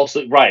 I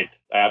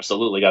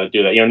absolutely got to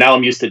do that. Now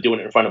I'm used to doing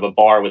it in front of a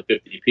bar with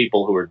 50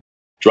 people who are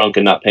drunk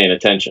and not paying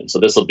attention. So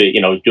this will be,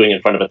 doing it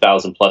in front of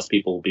 1,000 plus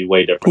people will be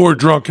way different. Who are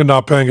drunk and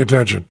not paying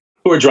attention.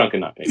 Who are drunk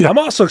and not paying attention.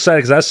 I'm also excited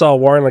because I saw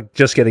Warren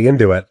just getting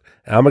into it.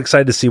 I'm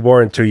excited to see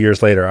Warren 2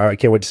 years later. I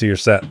can't wait to see your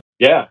set.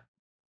 Yeah.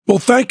 Well,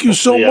 thank you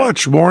so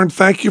much, Warren.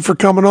 Thank you for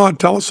coming on.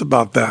 Tell us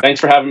about that. Thanks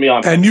for having me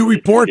on. And you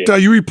report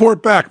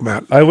back,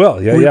 Matt. I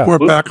will. Yeah,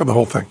 Report back on the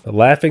whole thing. The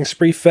Laughing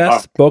Spree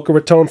Fest, Boca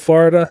Raton,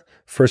 Florida,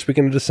 first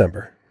weekend of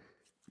December.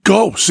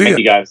 Go see Thank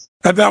it. you guys.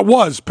 And that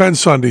was Penn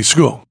Sunday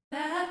School.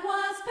 That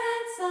was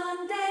Penn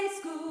Sunday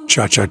School.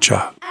 Cha cha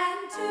cha.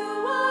 And to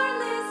our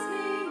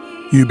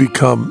listening You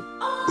become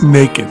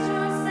naked.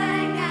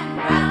 sang and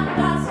round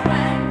us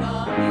rang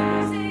the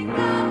music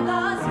of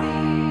the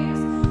spheres.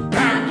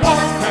 That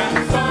was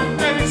Penn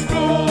Sunday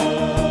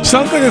School.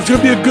 Sounds like it's going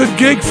to be a good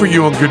gig for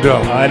you and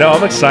Godot. I know.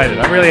 I'm excited.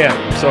 I really am.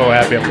 I'm so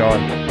happy I'm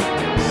going.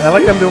 And I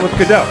like them doing with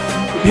Godot.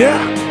 Yeah.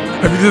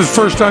 Have you this is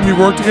the first time you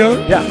worked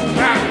together? Yeah.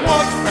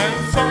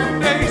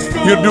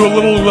 You're going to do a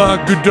little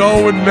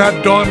Godot and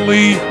Matt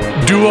Donnelly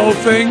duo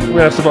thing?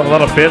 We have a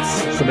lot of bits,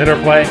 some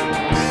interplay.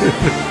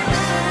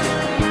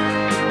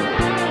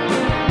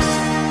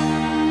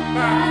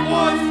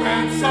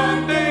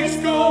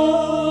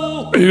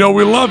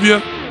 We love you.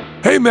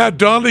 Hey, Matt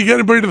Donnelly, you got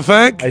anybody to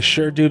thank? I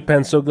sure do,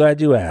 Penn. So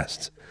glad you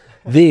asked.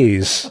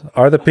 These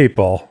are the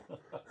people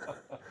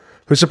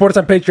who support us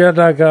on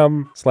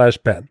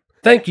patreon.com/Penn.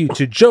 Thank you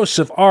to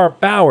Joseph R.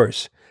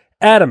 Bowers,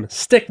 Adam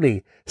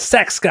Stickney,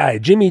 Sex Guy,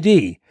 Jimmy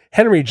D.,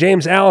 Henry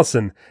James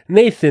Allison,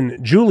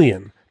 Nathan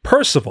Julian,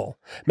 Percival,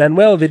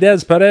 Manuel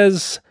Videz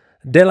Perez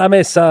de la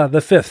Mesa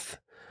V,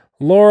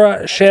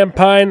 Laura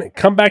Champagne,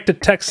 come back to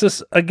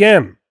Texas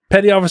again,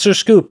 Petty Officer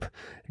Scoop,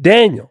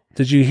 Daniel,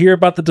 did you hear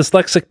about the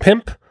dyslexic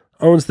pimp?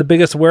 Owns the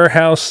biggest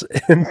warehouse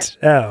in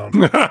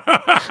town.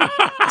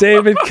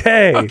 David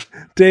K.,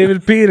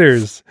 David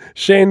Peters,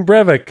 Shane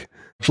Brevick,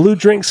 Blue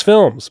Drinks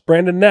Films,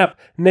 Brandon Knapp,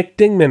 Nick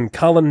Dingman,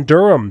 Colin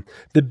Durham,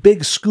 The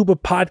Big Scuba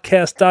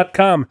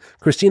Podcast.com,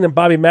 Christine and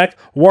Bobby Mack,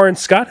 Warren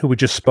Scott, who we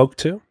just spoke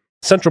to,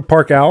 Central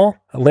Park Owl,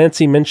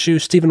 Lancey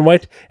Minshew, Stephen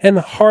White, and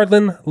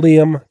Harlan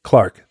Liam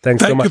Clark.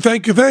 Thanks so much.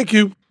 Thank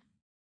you.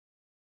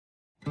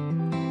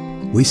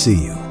 We see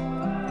you.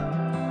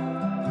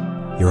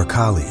 You're a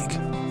colleague.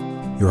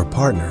 You're a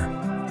partner.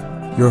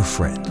 You're a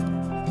friend.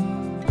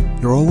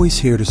 You're always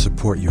here to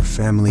support your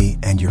family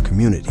and your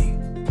community.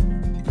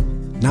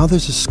 Now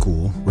there's a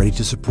school ready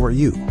to support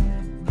you.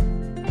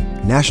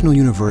 National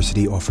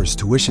University offers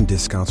tuition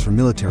discounts for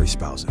military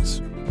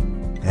spouses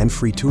and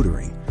free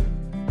tutoring,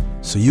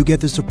 so you get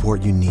the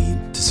support you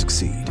need to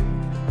succeed.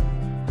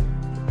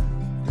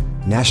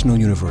 National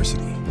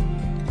University,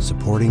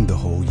 supporting the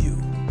whole you.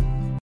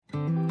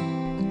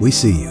 We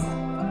see you.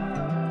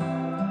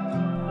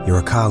 You're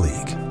a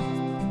colleague.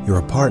 You're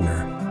a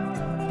partner.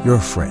 You're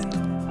a friend.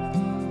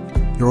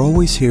 You're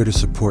always here to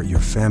support your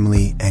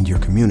family and your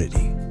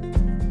community.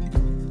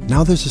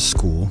 Now there's a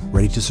school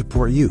ready to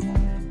support you.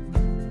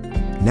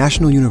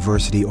 National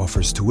University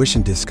offers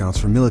tuition discounts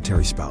for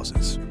military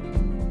spouses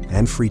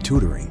and free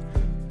tutoring,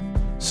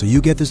 so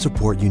you get the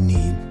support you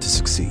need to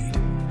succeed.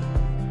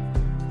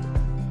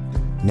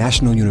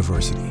 National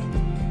University,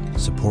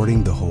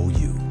 supporting the whole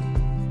you.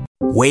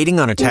 Waiting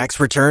on a tax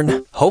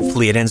return?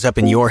 Hopefully it ends up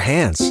in your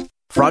hands.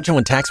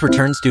 Fraudulent tax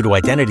returns due to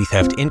identity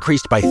theft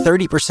increased by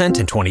 30%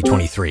 in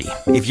 2023.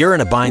 If you're in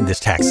a bind this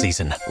tax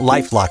season,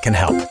 LifeLock can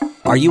help.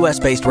 Our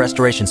U.S.-based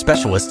restoration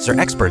specialists are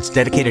experts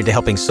dedicated to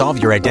helping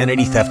solve your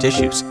identity theft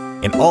issues.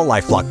 And all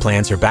LifeLock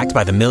plans are backed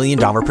by the $1 Million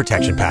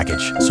Protection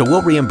Package. So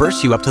we'll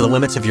reimburse you up to the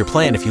limits of your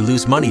plan if you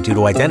lose money due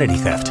to identity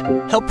theft.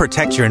 Help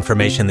protect your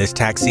information this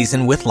tax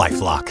season with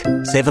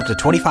LifeLock. Save up to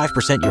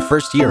 25% your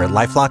first year at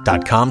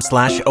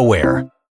LifeLock.com/aware.